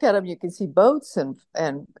can look at them, you can see boats and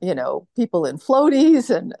people in floaties,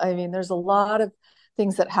 and there's a lot of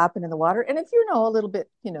things that happen in the water. And if a little bit,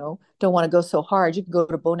 don't want to go so hard, you can go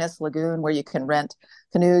to Boness Lagoon where you can rent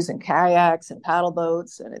canoes and kayaks and paddle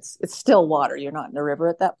boats, and it's still water. You're not in the river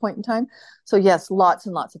at that point in time. So yes, lots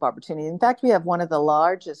and lots of opportunity. In fact, we have one of the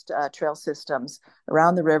largest trail systems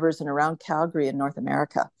around the rivers and around Calgary in North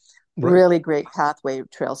America. Right. Really great pathway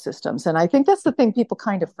trail systems. And I think that's the thing people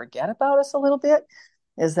kind of forget about us a little bit,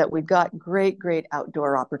 is that we've got great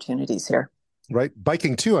outdoor opportunities here. Right.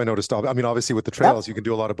 Biking too, I noticed. Obviously with the trails, you can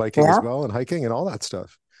do a lot of biking as well, and hiking and all that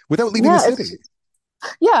stuff without leaving the city.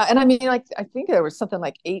 Yeah. And I think there was something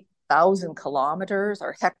like 8,000 kilometers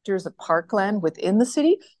or hectares of parkland within the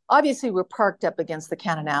city. Obviously, we're parked up against the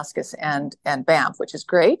Kananaskis and Banff, which is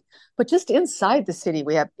great. But just inside the city,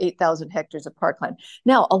 we have 8,000 hectares of parkland.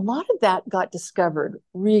 Now, a lot of that got discovered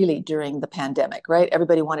really during the pandemic, right?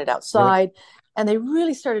 Everybody wanted outside. Right. And they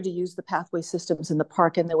really started to use the pathway systems in the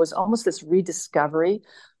park. And there was almost this rediscovery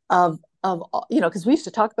of because we used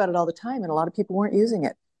to talk about it all the time and a lot of people weren't using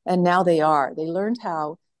it. And now they are. They learned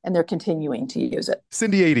how, and they're continuing to use it.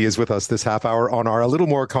 CIndy Ady is with us this half hour on our A Little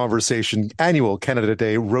More Conversation annual Canada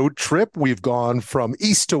Day road trip. We've gone from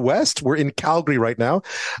east to west. We're in Calgary right now,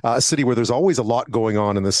 a city where there's always a lot going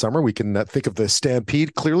on in the summer. We can think of the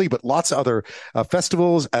Stampede clearly, but lots of other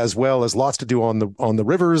festivals, as well as lots to do on the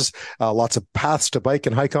rivers, lots of paths to bike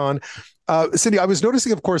and hike on. CIndy, I was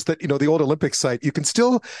noticing, of course, that, the old Olympic site, you can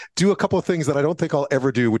still do a couple of things that I don't think I'll ever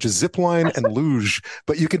do, which is zip line and luge,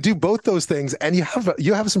 but you can do both those things. And you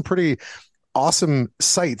have some pretty awesome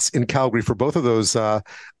sites in Calgary for both of those.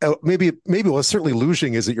 Maybe, certainly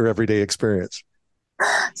luging isn't your everyday experience.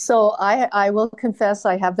 So I will confess,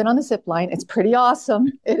 I have been on the zip line. It's pretty awesome.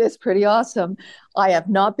 It is pretty awesome. I have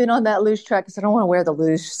not been on that luge track because I don't want to wear the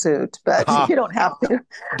luge suit, but you don't have to. Do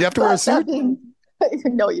you have to wear a suit?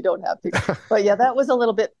 No, you don't have to. But yeah, that was a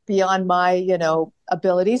little bit beyond my,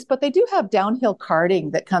 abilities. But they do have downhill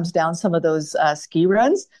karting that comes down some of those ski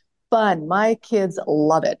runs. Fun. My kids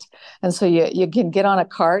love it. And so you can get on a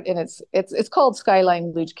cart, and it's called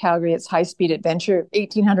Skyline Luge Calgary. It's high speed adventure,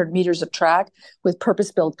 1,800 meters of track with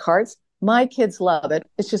purpose-built carts. My kids love it.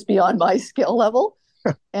 It's just beyond my skill level.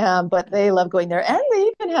 But they love going there. And they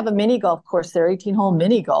even have a mini golf course there, 18-hole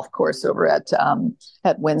mini golf course over at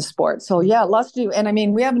Winsport. So yeah, lots to do.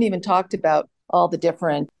 And we haven't even talked about all the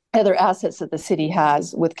different other assets that the city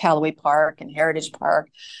has with Callaway Park and Heritage Park.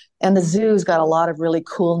 And the zoo's got a lot of really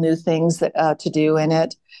cool new things that to do in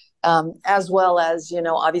it. As well as,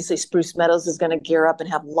 obviously Spruce Meadows is going to gear up and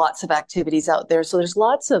have lots of activities out there. So there's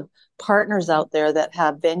lots of partners out there that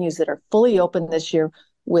have venues that are fully open this year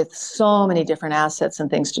with so many different assets and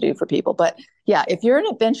things to do for people. But yeah, if you're an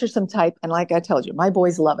adventuresome type, and like I told you, my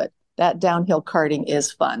boys love it, that downhill karting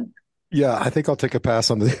is fun. Yeah, I think I'll take a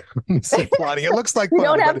pass on the zip lining. It looks like fun. You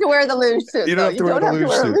don't have to wear the luge suit. You don't have to wear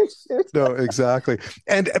the luge suit. No, exactly.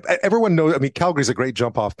 And everyone knows, Calgary's a great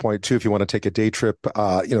jump off point too, if you want to take a day trip,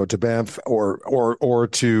 to Banff or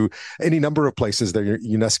to any number of places. There are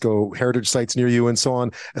UNESCO heritage sites near you and so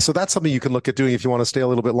on. So that's something you can look at doing if you want to stay a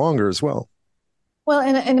little bit longer as well. Well,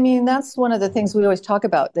 and that's one of the things we always talk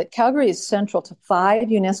about, that Calgary is central to 5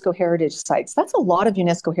 UNESCO heritage sites. That's a lot of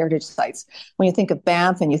UNESCO heritage sites. When you think of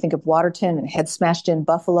Banff and you think of Waterton and Head Smashed In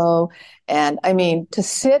Buffalo, and to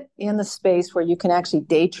sit in the space where you can actually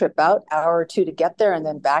day trip out an hour or two to get there and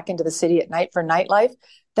then back into the city at night for nightlife,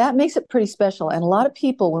 that makes it pretty special. And a lot of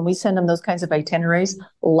people, when we send them those kinds of itineraries,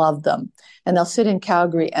 love them. And they'll sit in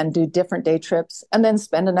Calgary and do different day trips and then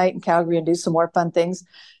spend a night in Calgary and do some more fun things.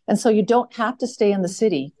 And so you don't have to stay in the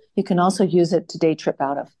city. You can also use it to day trip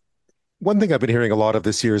out of. One thing I've been hearing a lot of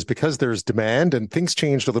this year is because there's demand and things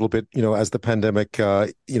changed a little bit, as the pandemic,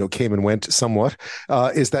 came and went somewhat,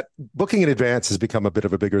 is that booking in advance has become a bit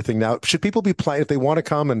of a bigger thing. Now, should people be planning, if they want to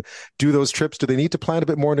come and do those trips, do they need to plan a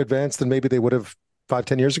bit more in advance than maybe they would have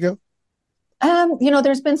 5-10 years ago?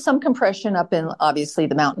 There's been some compression up in, obviously,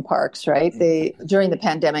 the mountain parks, right? They, during the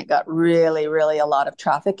pandemic, got really, really a lot of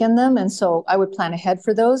traffic in them. And so I would plan ahead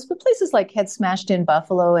for those. But places like Head Smashed In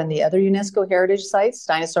Buffalo and the other UNESCO heritage sites,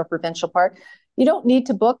 Dinosaur Provincial Park, you don't need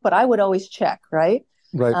to book, but I would always check, right?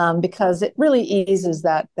 because it really eases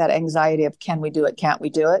that anxiety of can we do it, can't we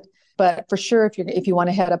do it? But for sure, if you want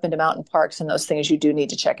to head up into mountain parks and those things, you do need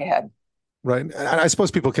to check ahead. Right. And I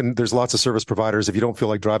suppose there's lots of service providers. If you don't feel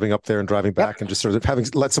like driving up there and driving back and just sort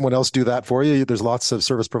of let someone else do that for you, there's lots of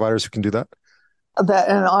service providers who can do that. And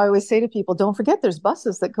I always say to people, don't forget there's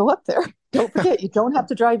buses that go up there. Don't forget, you don't have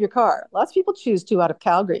to drive your car. Lots of people choose to out of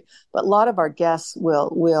Calgary, but a lot of our guests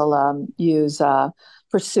will use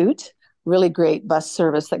Pursuit, really great bus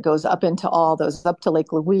service that goes up into all those, up to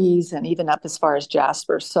Lake Louise and even up as far as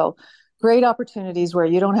Jasper. So great opportunities where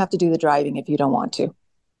you don't have to do the driving if you don't want to.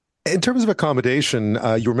 In terms of accommodation,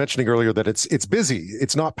 you were mentioning earlier that it's busy.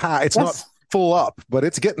 It's not not full up, but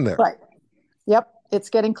it's getting there. Right. Yep. It's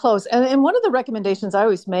getting close. And one of the recommendations I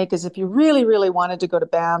always make is if you really, really wanted to go to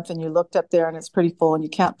Banff and you looked up there and it's pretty full and you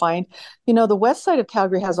can't find, the west side of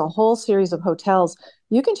Calgary has a whole series of hotels.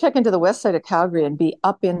 You can check into the west side of Calgary and be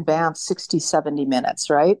up in Banff 60, 70 minutes,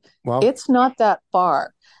 right? Wow. It's not that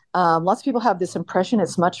far. Lots of people have this impression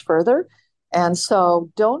it's much further. And so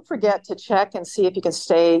don't forget to check and see if you can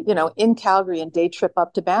stay, in Calgary and day trip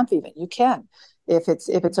up to Banff even. You can, if it's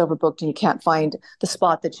overbooked and you can't find the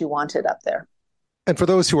spot that you wanted up there. And for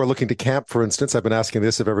those who are looking to camp, for instance, I've been asking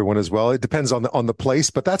this of everyone as well. It depends on the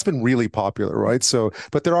place, but that's been really popular, right? So,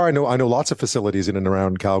 but there are, I know lots of facilities in and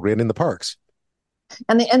around Calgary and in the parks.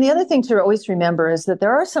 And the other thing to always remember is that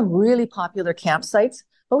there are some really popular campsites,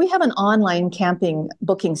 but we have an online camping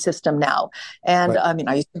booking system now. And right.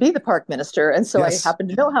 I used to be the park minister, and so yes. I happen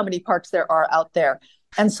to know how many parks there are out there.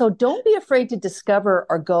 And so don't be afraid to discover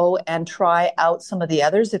or go and try out some of the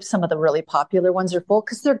others if some of the really popular ones are full,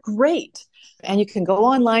 because they're great. And you can go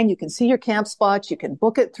online, you can see your camp spots, you can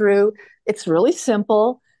book it through. It's really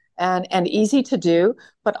simple and easy to do.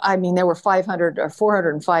 But there were 500 or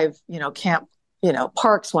 405, camp,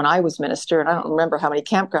 parks when I was minister, and I don't remember how many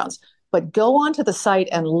campgrounds. But go onto the site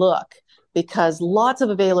and look, because lots of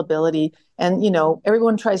availability, and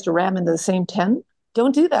everyone tries to ram into the same 10.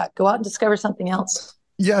 Don't do that. Go out and discover something else.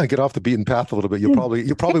 Yeah, get off the beaten path a little bit. You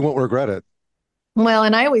probably won't regret it. Well,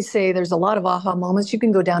 and I always say there's a lot of aha moments. You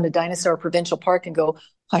can go down to Dinosaur Provincial Park and go,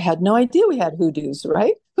 I had no idea we had hoodoos,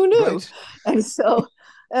 right? Who knew? Right. And so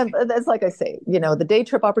that's like I say, the day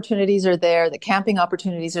trip opportunities are there. The camping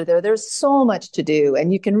opportunities are there. There's so much to do,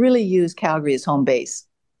 and you can really use Calgary as home base.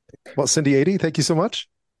 Well, CIndy Ady, thank you so much.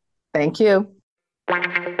 Thank you.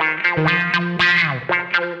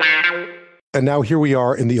 And now here we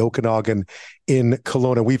are in the Okanagan in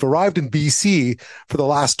Kelowna. We've arrived in BC for the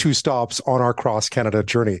last two stops on our Cross Canada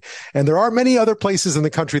journey. And there are many other places in the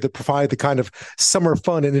country that provide the kind of summer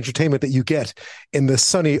fun and entertainment that you get in the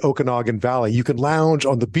sunny Okanagan Valley. You can lounge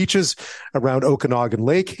on the beaches around Okanagan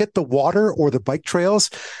Lake, hit the water or the bike trails.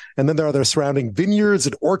 And then there are the surrounding vineyards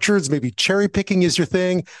and orchards. Maybe cherry picking is your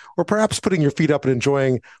thing, or perhaps putting your feet up and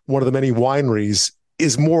enjoying one of the many wineries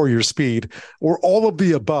is more your speed, or all of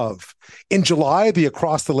the above. In July, the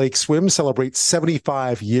Across the Lake Swim celebrates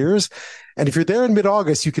 75 years. And if you're there in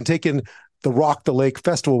mid-August, you can take in the Rock the Lake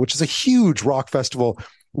Festival, which is a huge rock festival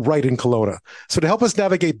right in Kelowna. So to help us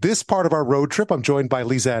navigate this part of our road trip, I'm joined by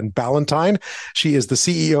Lisanne Ballantyne. She is the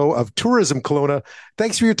CEO of Tourism Kelowna.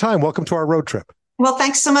 Thanks for your time. Welcome to our road trip. Well,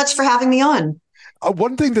 thanks so much for having me on.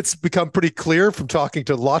 One thing that's become pretty clear from talking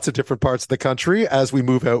to lots of different parts of the country as we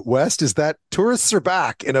move out west is that tourists are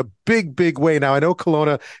back in a big, big way. Now, I know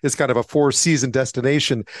Kelowna is kind of a four-season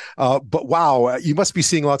destination, but wow, you must be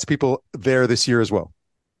seeing lots of people there this year as well.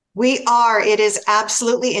 We are. It is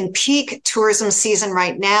absolutely in peak tourism season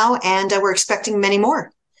right now, and we're expecting many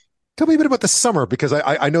more. Tell me a bit about the summer, because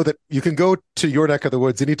I know that you can go to your neck of the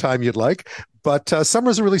woods anytime you'd like, but summer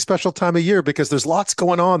is a really special time of year because there's lots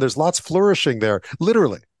going on. There's lots flourishing there,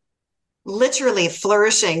 literally. Literally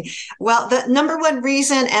flourishing. Well, the number one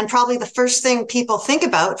reason, and probably the first thing people think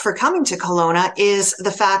about for coming to Kelowna, is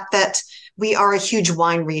the fact that we are a huge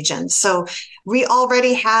wine region. So we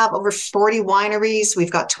already have over 40 wineries. We've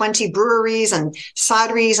got 20 breweries and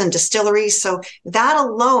cideries and distilleries. So that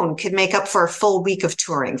alone could make up for a full week of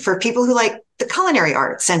touring for people who like the culinary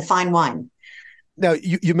arts and fine wine. Now,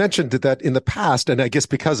 you mentioned that in the past, and I guess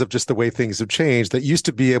because of just the way things have changed, that used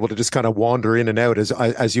to be able to just kind of wander in and out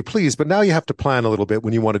as you please. But now you have to plan a little bit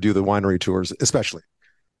when you want to do the winery tours, especially.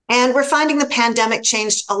 And we're finding the pandemic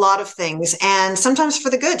changed a lot of things, and sometimes for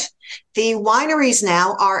the good. The wineries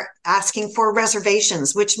now are asking for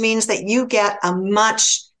reservations, which means that you get a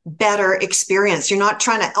much better experience. You're not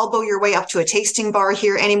trying to elbow your way up to a tasting bar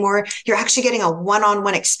here anymore. You're actually getting a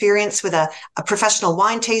one-on-one experience with a professional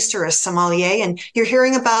wine taster, a sommelier, and you're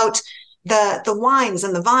hearing about the wines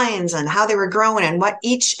and the vines and how they were grown and what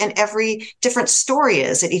each and every different story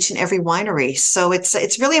is at each and every winery. So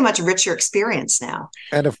it's really a much richer experience now.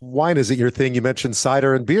 And if wine isn't your thing, you mentioned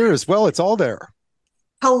cider and beer as well. It's all there.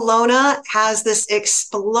 Kelowna has this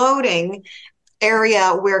exploding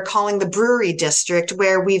area we're calling the brewery district,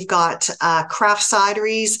 where we've got craft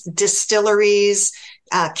cideries, distilleries,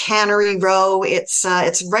 Cannery Row. It's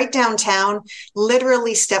right downtown,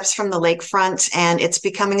 literally steps from the lakefront, and it's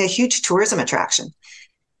becoming a huge tourism attraction.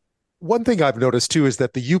 One thing I've noticed too is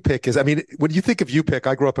that the UPIC is, I mean, when you think of UPIC,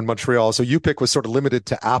 I grew up in Montreal, so UPIC was sort of limited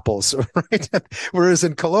to apples, right? Whereas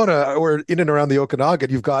in Kelowna or in and around the Okanagan,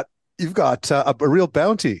 you've got a real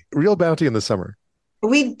bounty in the summer.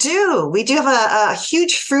 We do have a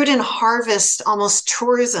huge fruit and harvest, almost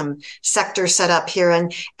tourism sector set up here.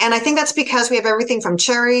 And I think that's because we have everything from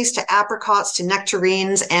cherries to apricots to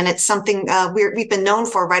nectarines. And it's something we've been known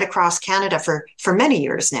for right across Canada for many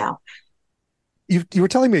years now. You were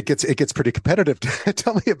telling me it gets pretty competitive.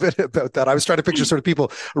 Tell me a bit about that. I was trying to picture sort of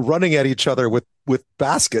people running at each other with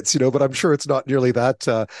baskets, but I'm sure it's not nearly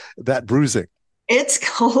that bruising. It's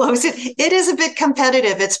close. It is a bit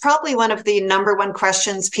competitive. It's probably one of the number one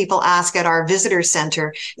questions people ask at our visitor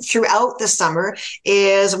center throughout the summer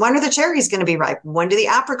is, when are the cherries going to be ripe? When do the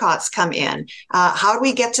apricots come in? How do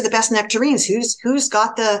we get to the best nectarines? Who's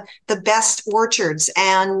got the best orchards?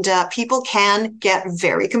 And people can get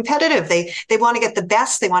very competitive. They want to get the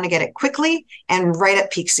best. They want to get it quickly and right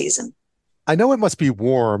at peak season. I know it must be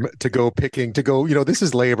warm to go picking, this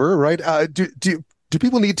is labor, right? Do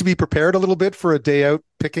people need to be prepared a little bit for a day out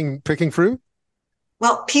picking fruit?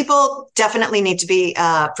 Well, people definitely need to be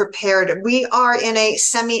prepared. We are in a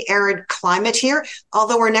semi-arid climate here.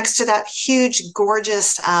 Although we're next to that huge,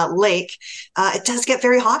 gorgeous lake, it does get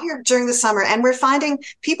very hot here during the summer. And we're finding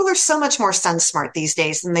people are so much more sun smart these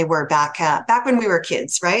days than they were back when we were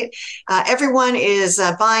kids, right? Everyone is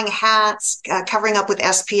buying hats, covering up with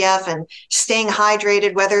SPF and staying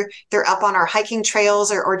hydrated, whether they're up on our hiking trails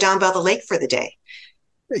or down by the lake for the day.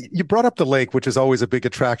 You brought up the lake, which is always a big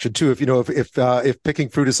attraction too. If picking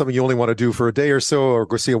fruit is something you only want to do for a day or so, or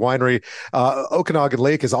go see a winery, Okanagan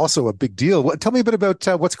Lake is also a big deal. Tell me a bit about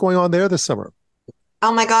what's going on there this summer.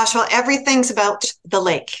 Oh my gosh. Well, everything's about the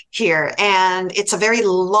lake here, and it's a very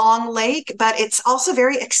long lake, but it's also a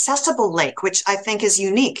very accessible lake, which I think is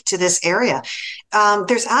unique to this area.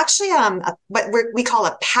 There's actually what we call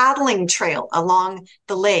a paddling trail along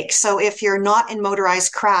the lake. So if you're not in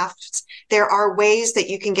motorized crafts, there are ways that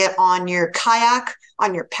you can get on your kayak,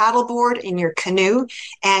 on your paddleboard, in your canoe,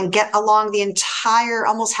 and get along the entire,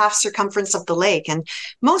 almost half circumference of the lake. And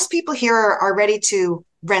most people here are ready to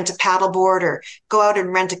rent a paddleboard or go out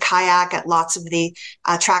and rent a kayak at lots of the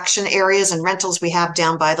attraction areas and rentals we have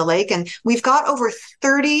down by the lake. And we've got over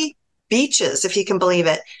 30 beaches, if you can believe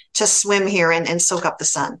it, to swim here and soak up the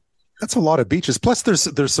sun. That's a lot of beaches. Plus there's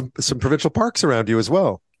some provincial parks around you as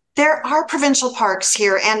well. There are provincial parks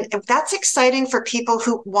here, and that's exciting for people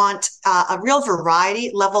who want a real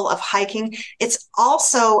variety level of hiking. It's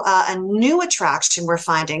also a new attraction we're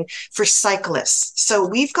finding for cyclists. So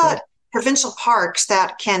we've got provincial parks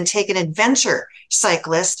that can take an adventure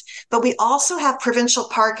cyclist, but we also have provincial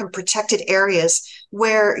park and protected areas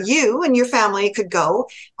where you and your family could go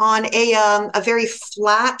on a very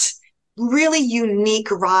flat, really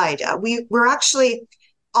unique ride. We're actually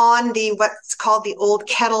on what's called the Old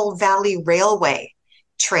Kettle Valley Railway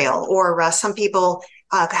Trail, or some people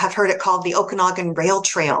have heard it called the Okanagan Rail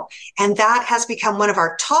Trail. And that has become one of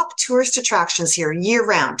our top tourist attractions here year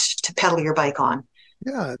round to pedal your bike on.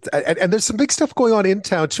 Yeah, and there's some big stuff going on in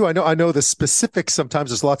town too. I know the specifics. Sometimes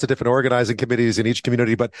there's lots of different organizing committees in each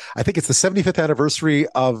community, but I think it's the 75th anniversary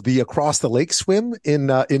of the Across the Lake swim in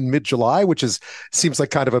mid-July, which seems like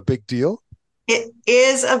kind of a big deal. It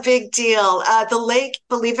is a big deal. The lake,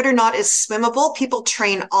 believe it or not, is swimmable. People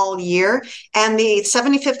train all year. And the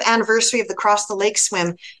 75th anniversary of the Cross the Lake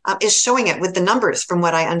swim is showing it with the numbers, from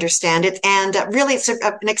what I understand it. And really, it's an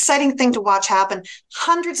exciting thing to watch happen.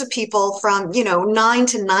 Hundreds of people from, 9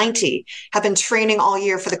 to 90 have been training all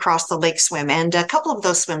year for the Cross the Lake swim. And a couple of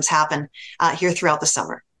those swims happen here throughout the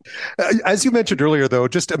summer. As you mentioned earlier, though,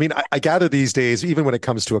 I gather these days, even when it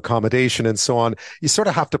comes to accommodation and so on, you sort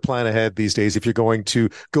of have to plan ahead these days if you're going to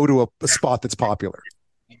go to a spot that's popular.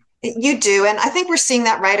 You do. And I think we're seeing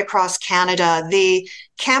that right across Canada. The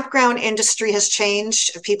campground industry has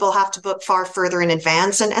changed. People have to book far further in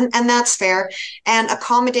advance, and that's fair. And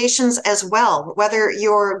accommodations as well, whether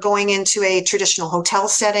you're going into a traditional hotel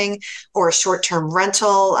setting or a short-term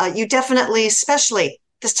rental, you definitely, especially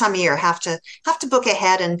this time of year, have to book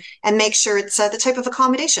ahead and make sure it's the type of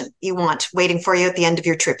accommodation you want waiting for you at the end of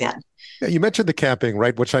your trip in. Yeah, you mentioned the camping,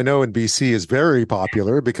 right? Which I know in BC is very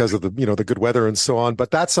popular because of the good weather and so on.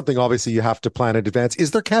 But that's something obviously you have to plan in advance.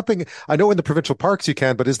 Is there camping? I know in the provincial parks you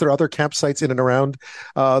can, but is there other campsites in and around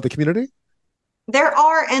the community? There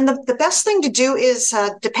are, and the best thing to do is,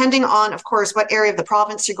 depending on, of course, what area of the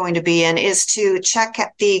province you're going to be in, is to check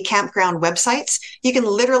the campground websites. You can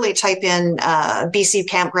literally type in BC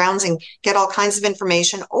campgrounds and get all kinds of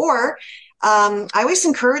information. Or I always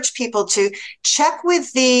encourage people to check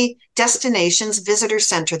with the destinations visitor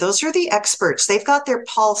center. Those are the experts. They've got their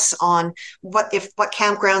pulse on what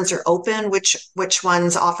campgrounds are open, which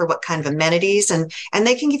ones offer what kind of amenities, and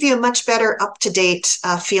they can give you a much better up-to-date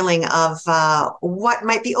feeling of what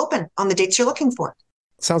might be open on the dates you're looking for.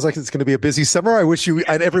 Sounds like it's going to be a busy summer. I wish you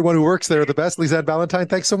and everyone who works there the best. Lisanne Ballantyne,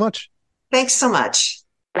 thanks so much. Thanks so much.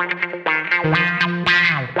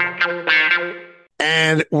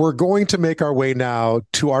 And we're going to make our way now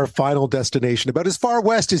to our final destination, about as far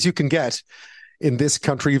west as you can get in this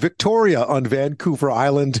country, Victoria on Vancouver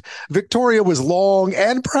Island. Victoria was long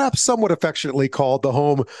and perhaps somewhat affectionately called the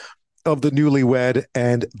home of the newlywed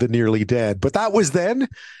and the nearly dead. But that was then.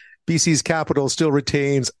 BC's capital still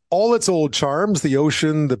retains all its old charms, the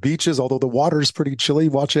ocean, the beaches, although the water's pretty chilly,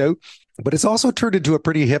 watch out. But it's also turned into a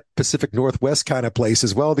pretty hip Pacific Northwest kind of place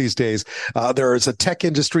as well these days. There is a tech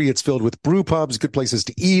industry. It's filled with brew pubs, good places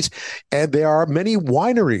to eat. And there are many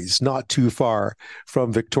wineries not too far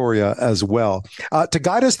from Victoria as well. To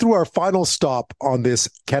guide us through our final stop on this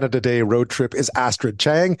Canada Day road trip is Astrid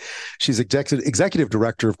Chang. She's Executive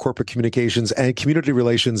Director of Corporate Communications and Community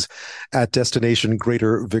Relations at Destination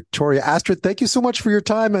Greater Victoria. Astrid, thank you so much for your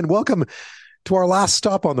time and welcome to our last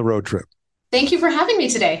stop on the road trip. Thank you for having me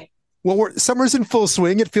today. Well, summer's in full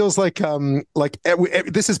swing. It feels like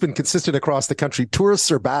this has been consistent across the country. Tourists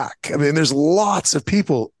are back. I mean, there's lots of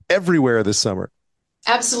people everywhere this summer.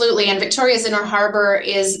 Absolutely. And Victoria's Inner Harbor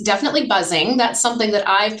is definitely buzzing. That's something that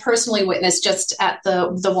I've personally witnessed just at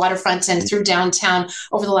the waterfront and through downtown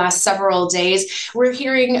over the last several days. We're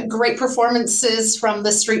hearing great performances from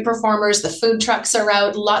the street performers. The food trucks are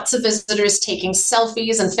out. Lots of visitors taking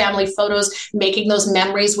selfies and family photos, making those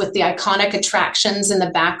memories with the iconic attractions in the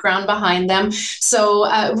background behind them.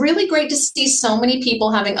 So really great to see so many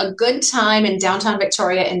people having a good time in downtown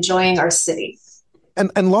Victoria, enjoying our city.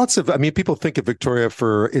 And lots of, people think of Victoria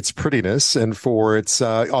for its prettiness and for its,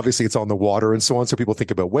 obviously it's on the water and so on. So people think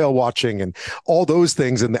about whale watching and all those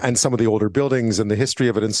things and some of the older buildings and the history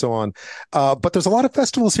of it and so on. But there's a lot of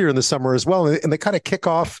festivals here in the summer as well. And they kind of kick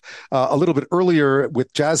off a little bit earlier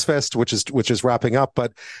with Jazz Fest, which is wrapping up.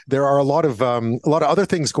 But there are a lot of other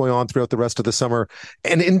things going on throughout the rest of the summer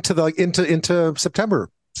and into September.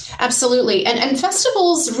 Absolutely. And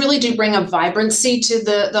festivals really do bring a vibrancy to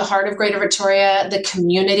the heart of Greater Victoria, the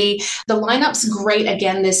community. The lineup's great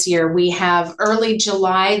again this year. We have early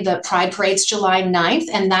July, the Pride Parade's July 9th,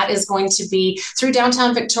 and that is going to be through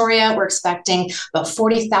downtown Victoria. We're expecting about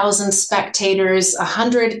 40,000 spectators,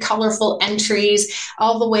 100 colorful entries,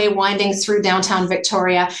 all the way winding through downtown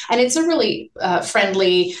Victoria. And it's a really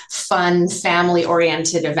friendly, fun,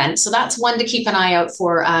 family-oriented event. So that's one to keep an eye out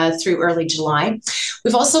for through early July.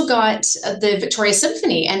 We've also got the Victoria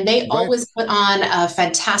Symphony, and they always put on a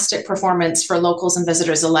fantastic performance for locals and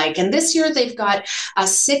visitors alike. And this year they've got a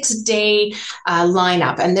 6-day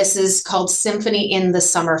lineup, and this is called Symphony in the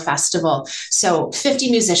Summer Festival. So 50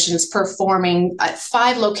 musicians performing at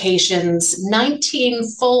 5 locations, 19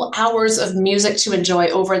 full hours of music to enjoy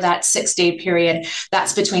over that 6-day period.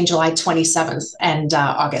 That's between July 27th and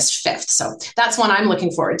August 5th. So that's one I'm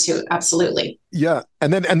looking forward to. Absolutely. Yeah,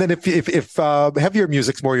 and then if heavier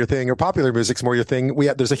music's more your thing or popular music's more your thing,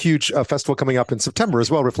 there's a huge festival coming up in September as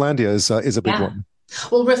well. Rifflandia is a big one.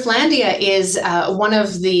 Well, Rifflandia is one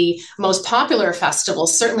of the most popular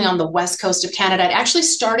festivals, certainly on the west coast of Canada. It actually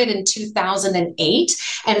started in 2008,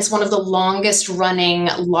 and it's one of the longest running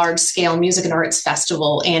large-scale music and arts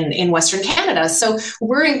festival in Western Canada. So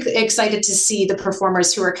we're excited to see the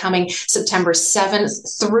performers who are coming September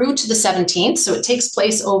 7th through to the 17th. So it takes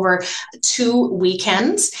place over 2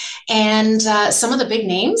 weekends. And some of the big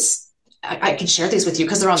names, I can share these with you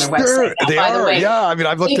because they're on their website. They by are. The way. Yeah,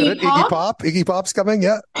 I've looked at it. Iggy Pop's coming.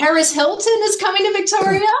 Yeah. Paris Hilton is coming to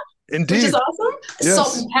Victoria. Indeed. Which is awesome. Yes.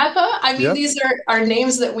 Salt and Pepper. These are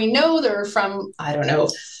names that we know. They're from, I don't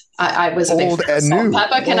know. I was a big fan of Salt and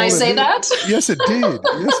Pepper. Can I say that? Yes, indeed.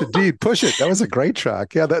 Yes, indeed. Push It. That was a great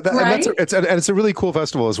track. Yeah, right? And it's a really cool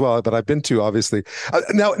festival as well that I've been to, obviously.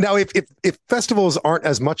 Now, if festivals aren't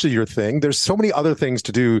as much of your thing, there's so many other things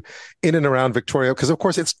to do in and around Victoria because, of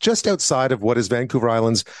course, it's just outside of what is Vancouver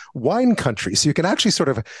Island's wine country. So you can actually sort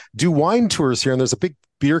of do wine tours here, and there's a big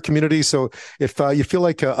beer community. So if you feel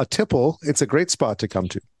like a tipple, it's a great spot to come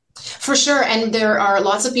to. For sure. And there are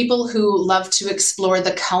lots of people who love to explore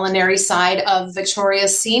the culinary side of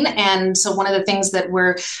Victoria's scene. And so one of the things that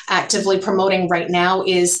we're actively promoting right now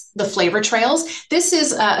is the Flavor Trails. This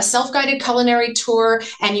is a self-guided culinary tour,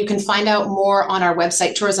 and you can find out more on our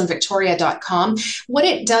website, tourismvictoria.com. What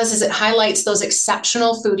it does is it highlights those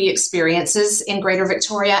exceptional foodie experiences in Greater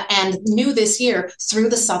Victoria, and new this year, through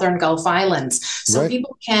the Southern Gulf Islands. So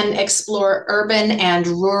people can explore urban and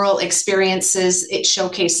rural experiences. It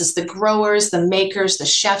showcases the growers, the makers, the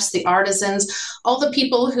chefs, the artisans, all the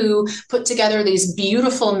people who put together these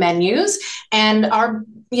beautiful menus. And our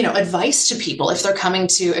advice to people if they're coming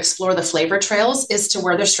to explore the Flavor Trails is to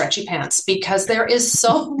wear their stretchy pants, because there is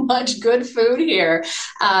so much good food here.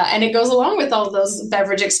 And it goes along with all those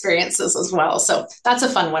beverage experiences as well. So that's a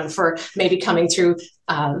fun one for maybe coming through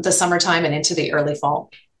the summertime and into the early fall.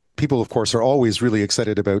 People, of course, are always really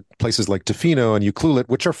excited about places like Tofino and Ucluelet,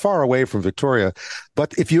 which are far away from Victoria.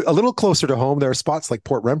 But if you a little closer to home, there are spots like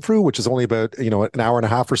Port Renfrew, which is only about an hour and a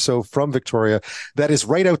half or so from Victoria, that is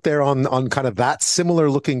right out there on kind of that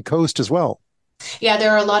similar looking coast as well. Yeah, there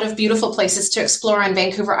are a lot of beautiful places to explore on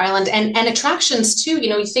Vancouver Island, and attractions too.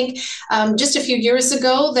 You think just a few years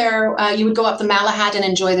ago there you would go up the Malahat and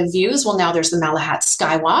enjoy the views. Well, now there's the Malahat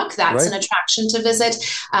Skywalk. That's an attraction to visit.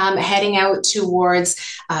 Heading out towards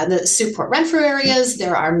the Sault Port Renfrew areas,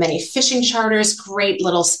 there are many fishing charters, great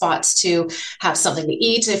little spots to have something to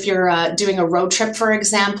eat if you're doing a road trip, for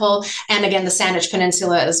example. And again, the Saanich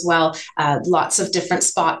Peninsula as well. Lots of different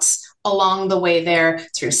spots along the way there,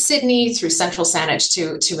 through Sydney, through Central Saanich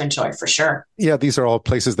to enjoy for sure. Yeah, these are all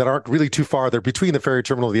places that aren't really too far. They're between the ferry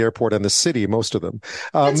terminal, the airport, and the city, most of them.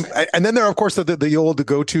 And then there are, of course, the old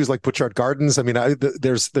go-tos like Butchart Gardens. I mean,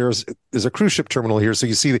 there's a cruise ship terminal here, so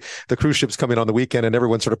you see the cruise ships come in on the weekend, and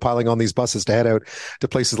everyone's sort of piling on these buses to head out to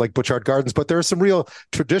places like Butchart Gardens. But there are some real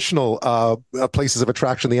traditional places of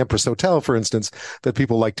attraction, the Empress Hotel, for instance, that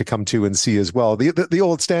people like to come to and see as well. The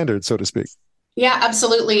old standard, so to speak. Yeah,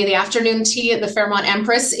 absolutely. The afternoon tea at the Fairmont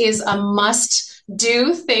Empress is a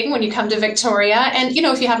must-do thing when you come to Victoria. And,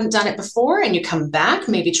 if you haven't done it before and you come back,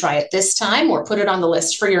 maybe try it this time or put it on the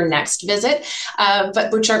list for your next visit.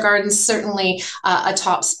 But Butchart Gardens, certainly a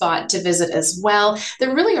top spot to visit as well.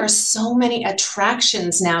 There really are so many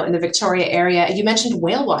attractions now in the Victoria area. You mentioned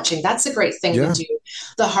whale watching. That's a great thing to do.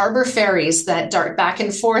 The harbor ferries that dart back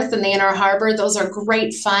and forth in the inner harbor, those are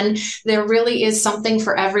great fun. There really is something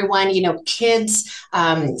for everyone, kids,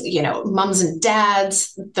 mums and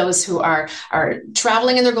dads, those who are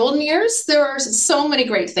traveling in their golden years. There are so many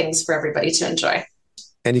great things for everybody to enjoy.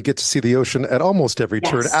 And you get to see the ocean at almost every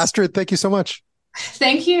turn. Astrid, thank you so much.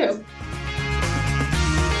 Thank you.